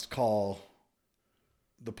you must call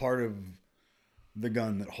the part of the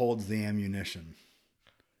gun that holds the ammunition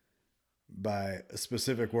by a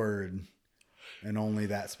specific word and only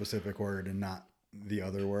that specific word and not the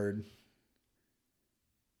other word?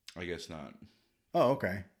 I guess not. Oh,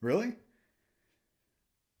 okay. Really?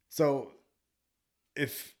 So,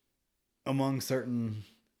 if among certain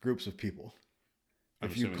groups of people, I'm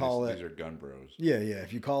if you assuming call these it, are gun bros. yeah,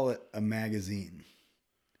 if you call it a magazine,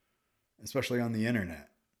 especially on the internet,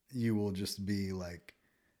 you will just be like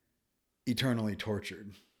eternally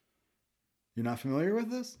tortured. You're not familiar with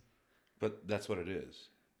this? But that's what it is.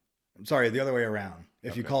 I'm sorry, the other way around.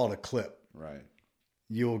 If you Okay. call it a clip, Right.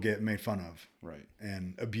 you'll get made fun of Right.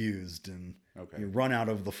 and abused, and Okay. you run out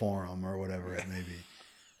of the forum or whatever it may be.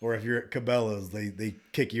 Or if you're at Cabela's, they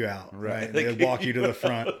kick you out, right? They walk you to the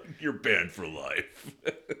front. You're banned for life.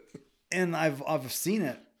 And I've seen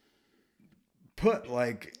it put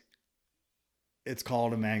like it's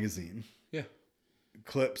called a magazine. Yeah.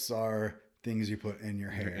 Clips are things you put in your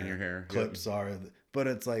hair. In your hair. Clips are, but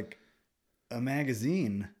it's like a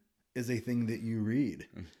magazine is a thing that you read.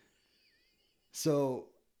 So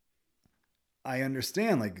I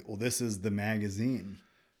understand, like, well, this is the magazine.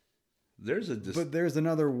 But there's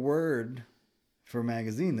another word for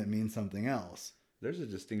magazine that means something else. There's a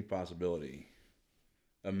distinct possibility.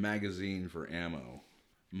 A magazine for ammo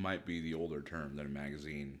might be the older term than a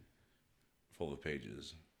magazine full of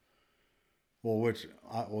pages. Well,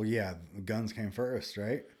 yeah, guns came first,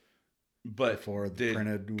 right? But Before the did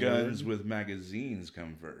printed guns word? with magazines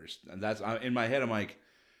come first? And that's in my head. I'm like,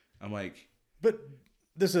 But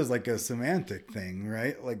this is like a semantic thing,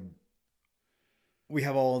 right? Like, we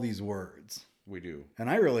have all these words, we do. and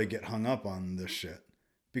I really get hung up on this shit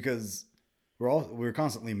because we're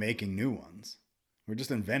constantly making new ones. We're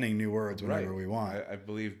just inventing new words whenever we want. I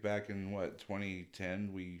believe back in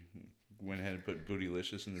 2010 we went ahead and put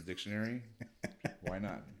bootylicious in the dictionary. Why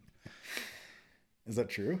not? Is that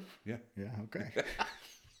true? Yeah. Yeah. Okay.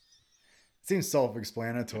 Seems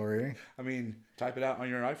self-explanatory. I mean, type it out on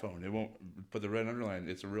your iPhone. It won't put the red underline.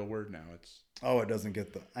 It's a real word now. Oh, it doesn't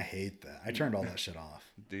get I hate that. I turned all that shit off.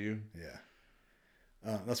 Do you?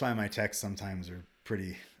 Yeah. That's why my texts sometimes are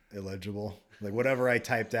pretty illegible. Like whatever I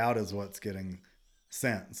typed out is what's getting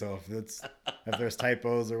sent. So if there's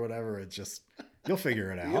typos or whatever, it's just, you'll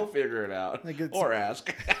figure it out. You'll figure it out. Like it's- or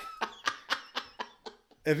ask.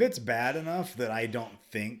 If it's bad enough that I don't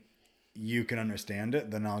think you can understand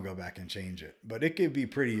it, then I'll go back and change it. But it could be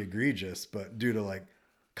pretty egregious, but due to like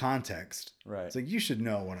context, Right. it's like, you should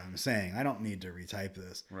know what I'm saying. I don't need to retype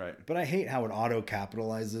this. Right. But I hate how it auto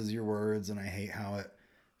capitalizes your words, and I hate how it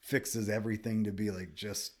fixes everything to be like,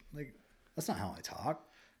 just like, that's not how I talk.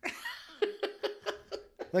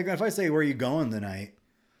 Like if I say, where are you going tonight?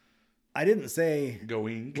 I didn't say,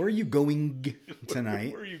 Going. where are you going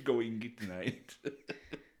tonight? Where are you going tonight?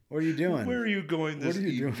 What are you doing? Where are you going this What are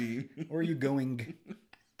you evening? doing? Where are you going?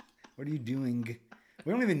 What are you doing?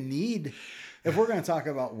 We don't even need, if we're going to talk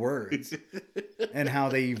about words and how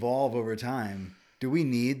they evolve over time, do we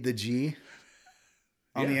need the G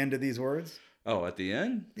on the Yeah. end of these words? Oh, at the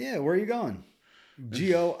end? Yeah, where are you going?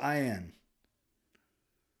 Goin.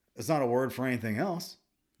 It's not a word for anything else.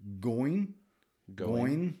 Going.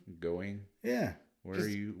 Going. Yeah. Where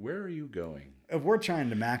are you going? If we're trying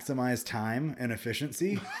to maximize time and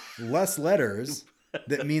efficiency, less letters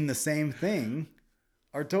that mean the same thing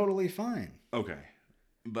are totally fine. Okay.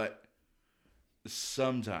 But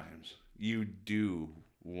sometimes you do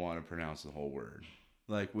want to pronounce the whole word.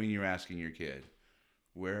 Like when you're asking your kid,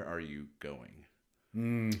 where are you going?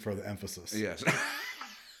 For the emphasis. Yes.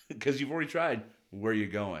 Because you've already tried, where are you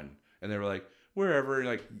going? And they were like, wherever.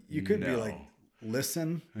 You're like, You could be "No." like,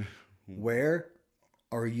 listen, where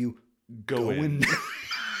are you Going. going?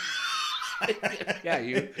 Yeah,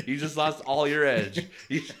 you just lost all your edge.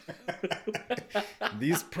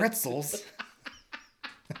 These pretzels.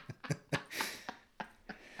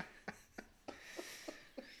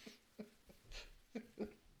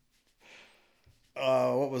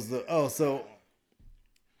 What was the... Oh, so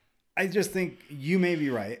I just think you may be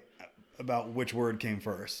right about which word came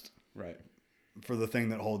first Right. for the thing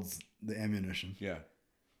that holds the ammunition. Yeah.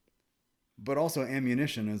 But also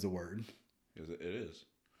ammunition is a word. It is.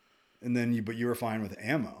 And then you were fine with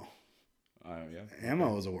ammo. Yeah.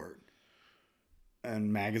 Ammo is a word.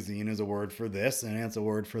 And magazine is a word for this, and it's a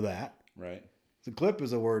word for that. Right. The clip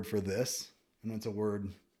is a word for this, and it's a word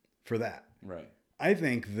for that. Right. I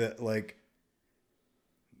think that, like,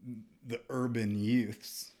 the urban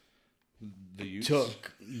youths The use.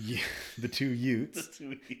 took the two The youths,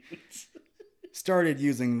 two use. started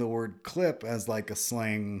using the word clip as like a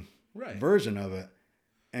slang Right. version of it.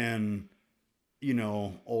 And, you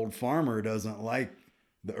know, old farmer doesn't like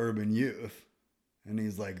the urban youth. And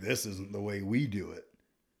he's like, this isn't the way we do it.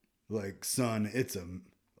 Like, son,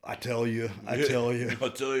 I tell you. I'll tell you,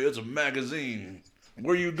 it's a magazine.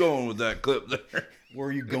 Where you going with that clip there? Where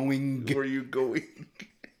are you going? Where you going?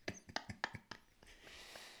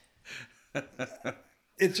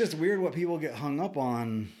 It's just weird what people get hung up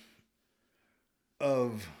on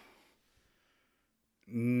of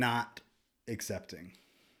not accepting.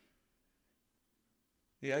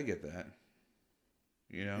 Yeah, I get that.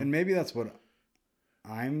 You know? And maybe that's what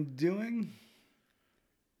I'm doing.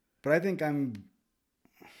 But I think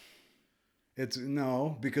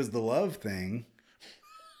because the love thing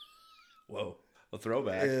Whoa. A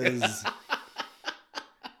throwback. is...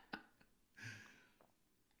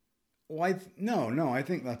 Well, I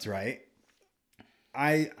think that's right.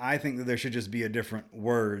 I think that there should just be a different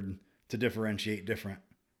word to differentiate different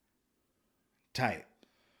type.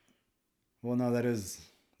 Well, no, that is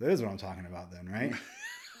what I'm talking about then, right?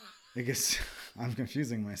 I guess I'm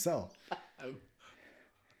confusing myself.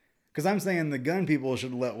 Because I'm saying the gun people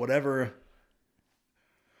should let whatever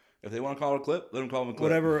If they want to call it a clip, let them call it a clip.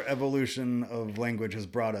 whatever evolution of language has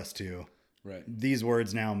brought us to. Right. These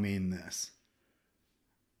words now mean this.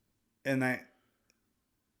 And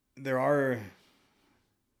there are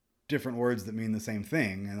different words that mean the same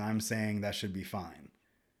thing, and I'm saying that should be fine.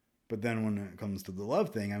 But then when it comes to the love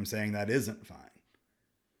thing, I'm saying that isn't fine.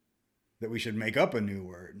 That we should make up a new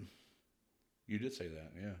word. You did say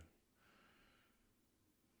that, yeah.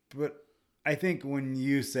 But I think when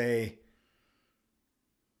you say,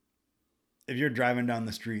 if you're driving down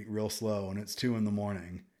the street real slow and it's 2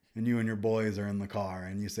 a.m. and you and your boys are in the car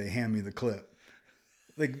and you say, hand me the clip,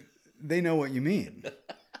 like, they know what you mean,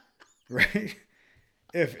 right?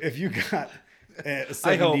 If you got a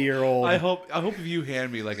 70-year-old, I hope if you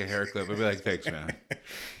hand me like a hair clip, I'll be like, thanks, man.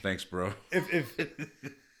 Thanks, bro.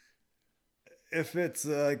 if it's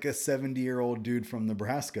like a 70-year-old dude from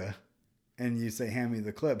Nebraska and you say, hand me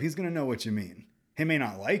the clip, he's going to know what you mean. He may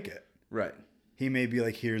not like it. Right. He may be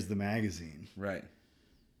like, here's the magazine. Right.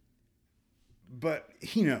 But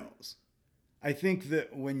he knows. I think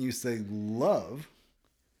that when you say love,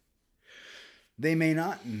 they may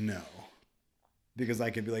not know. Because I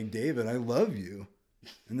could be like, David, I love you.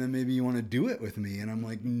 And then maybe you want to do it with me. And I'm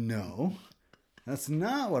like, no, that's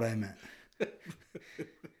not what I meant.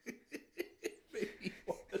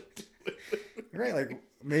 Right, like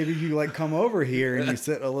maybe you like come over here and you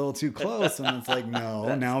sit a little too close and it's like,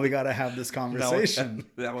 no, now we got to have this conversation.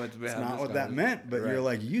 It's not what that meant, but right. You're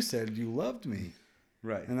like, you said you loved me.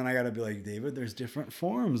 Right. And then I got to be like, David, there's different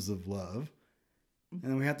forms of love. And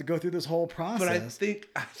then we have to go through this whole process. But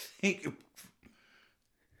I think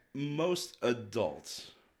most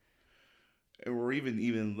adults, or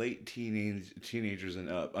even late teenagers and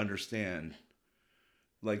up understand,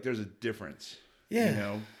 like, there's a difference. Yeah. You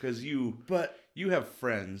know, because But you have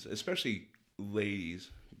friends, especially ladies,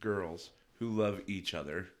 girls, who love each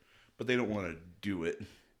other, but they don't want to do it.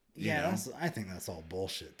 You know? I think that's all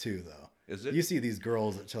bullshit too, though. Is it? You see these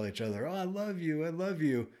girls that tell each other, "Oh, I love you,"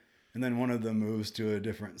 and then one of them moves to a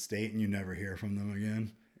different state, and you never hear from them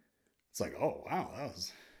again. It's like, oh wow, that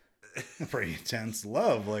was a pretty intense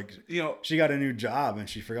love. Like, You know, she got a new job and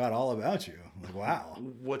she forgot all about you. Like, wow.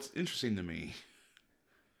 what's interesting to me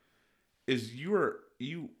is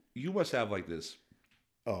you must have like this.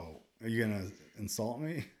 Oh, are you gonna insult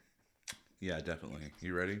me? Yeah, definitely.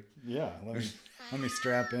 You ready? Yeah. Let me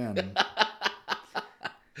strap in.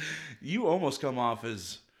 You almost come off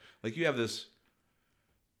as like you have this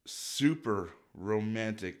super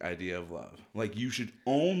romantic idea of love. Like you should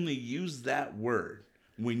only use that word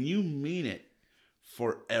when you mean it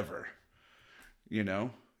forever. You know?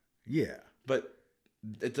 Yeah. But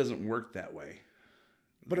it doesn't work that way.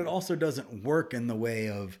 But it also doesn't work in the way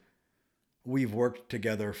of we've worked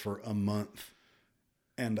together for a month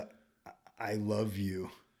and I love you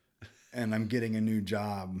and I'm getting a new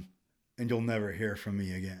job and you'll never hear from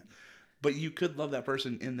me again. But you could love that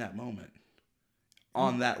person in that moment.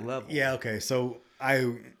 On that level. Yeah, okay. So I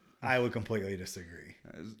would completely disagree.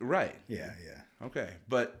 Right. Yeah. Okay.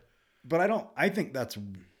 But I think that's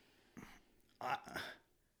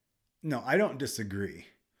no, I don't disagree.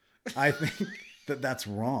 I think that's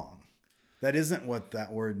wrong. That isn't what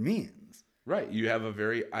that word means. right, you have a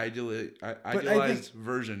very idealized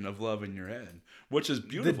version of love in your head, which is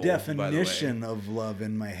beautiful. The definition of love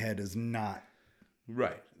in my head is not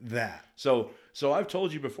right. that. So I've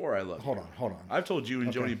told you before I love you. Hold on. I've told you and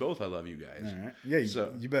Okay. Joni both I love you guys. All right. Yeah,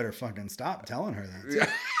 So- you better fucking stop telling her that.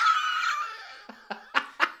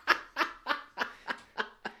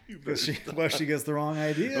 Because she gets the wrong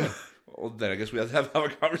idea. Well, then I guess we have to have a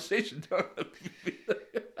conversation.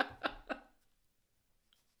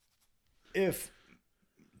 If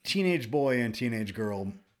teenage boy and teenage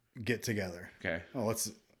girl get together, Okay.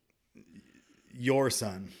 your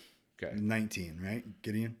son, Okay. 19, right?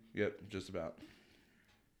 Gideon? Yep, just about.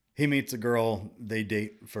 He meets a girl, they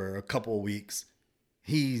date for a couple weeks.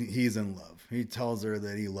 He's in love. He tells her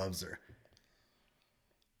that he loves her.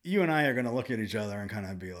 You and I are going to look at each other and kind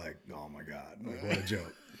of be like, oh my God, like, what a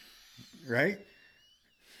joke. Right?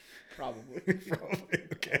 Probably. Probably.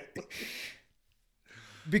 Okay.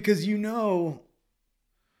 Because you know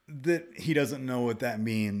that he doesn't know what that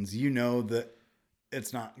means. You know that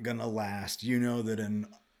it's not going to last. You know that in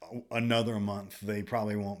another month they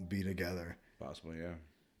probably won't be together. Possibly, yeah.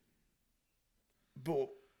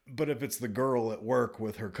 But if it's the girl at work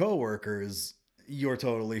with her coworkers, you're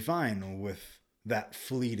totally fine with that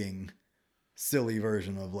fleeting, silly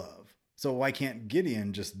version of love. So why can't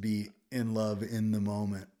Gideon just be in love in the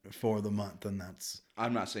moment for the month? And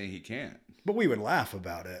I'm not saying he can't. but we would laugh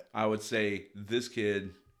about it. I would say this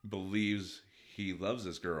kid believes he loves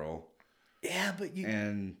this girl, Yeah, but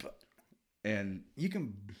and you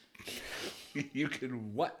can you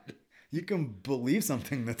can what? you can believe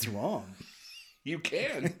something that's wrong. You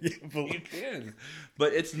can. You bel- You can.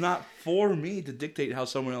 But it's not for me to dictate how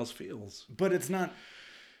someone else feels. But it's not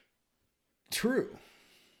true.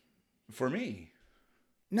 For me.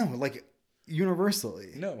 No, like universally.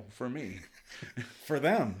 No, for me. For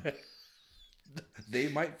them. They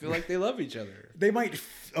might feel like they love each other. They might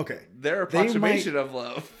okay. Their They might approximation of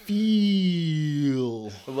love.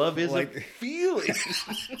 feel Love is like- a feeling.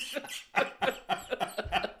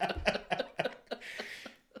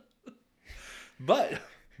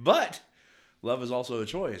 But love is also a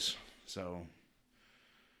choice. So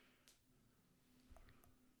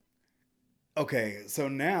Okay, so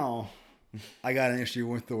now I got an issue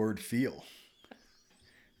with the word feel.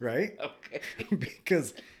 Right? okay.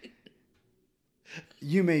 Because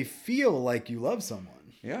you may feel like you love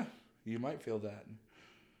someone. Yeah, you might feel that.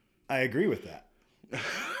 I agree with that.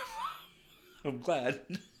 I'm glad.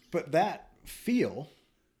 But that feel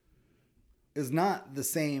is not the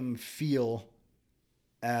same feel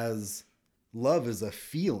as love is a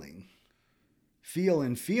feeling. Feel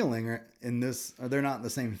and feeling they're not the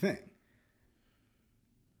same thing.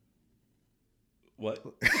 What?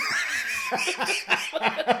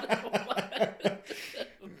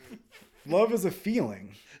 Love is a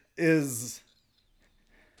feeling is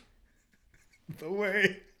the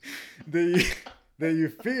way that you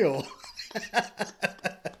feel.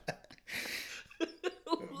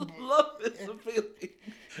 Love is a feeling.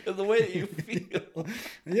 And the way that you feel.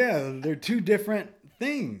 Yeah, they're two different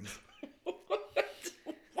things.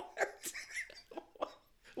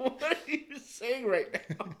 What are you saying right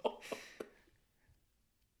now?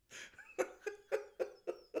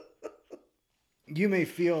 you may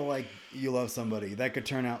feel like you love somebody. That could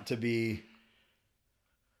turn out to be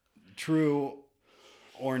true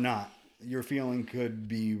or not. Your feeling could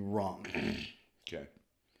be wrong. Okay.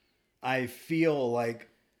 I feel like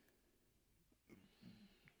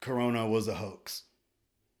Corona was a hoax.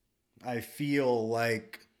 I feel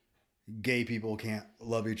like gay people can't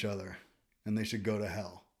love each other and they should go to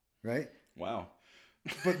hell, right? Wow.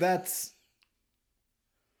 But that's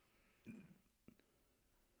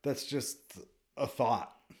just a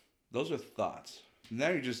thought. Those are thoughts. Now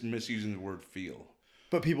you're just misusing the word feel.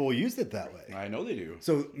 But people use it that way. I know they do.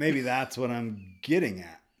 So maybe that's what I'm getting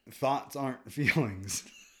at. Thoughts aren't feelings.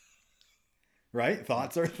 Right?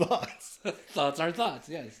 Thoughts are thoughts. Thoughts are thoughts,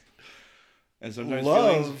 yes. And sometimes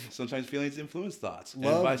Love- feelings influence thoughts, and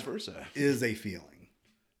Love vice versa. is a feeling.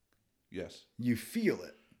 Yes. You feel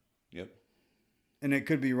it. Yep. And it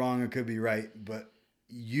could be wrong, it could be right, but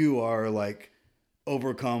you are like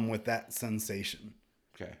overcome with that sensation.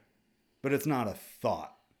 Okay. But it's not a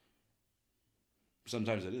thought.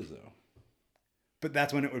 Sometimes it is though. But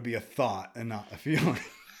that's when it would be a thought and not a feeling.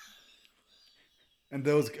 And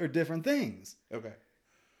those are different things. Okay.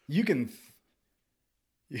 You can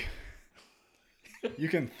you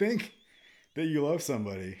can think that you love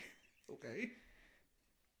somebody, Okay.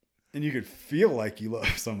 and you could feel like you love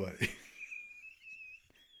somebody.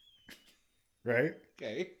 Right?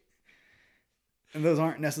 Okay. And those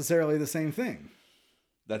aren't necessarily the same thing.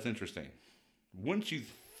 That's interesting. Wouldn't you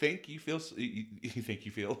think you feel? You think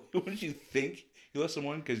you feel? Wouldn't you think you love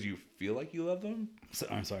someone because you feel like you love them? So,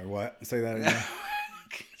 I'm sorry, what? Say that again.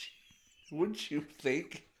 Wouldn't you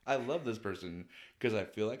think I love this person because I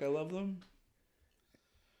feel like I love them?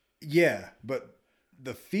 Yeah, but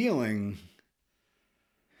the feeling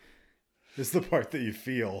is the part that you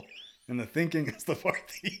feel, and the thinking is the part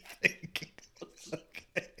that you think.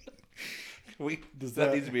 Okay. Does That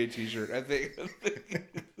that- needs to be a T-shirt. I think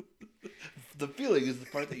the feeling is the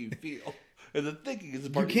part that you feel, and the thinking is the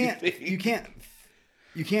part that you think.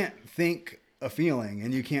 You can't think a feeling,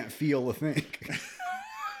 and you can't feel a think.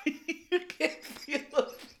 You can't feel a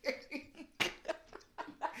thing.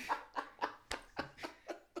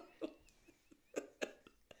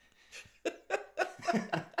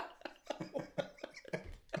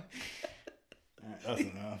 That's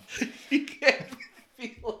enough. You can't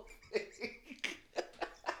feel a thing.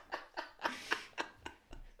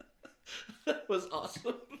 That was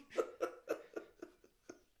awesome.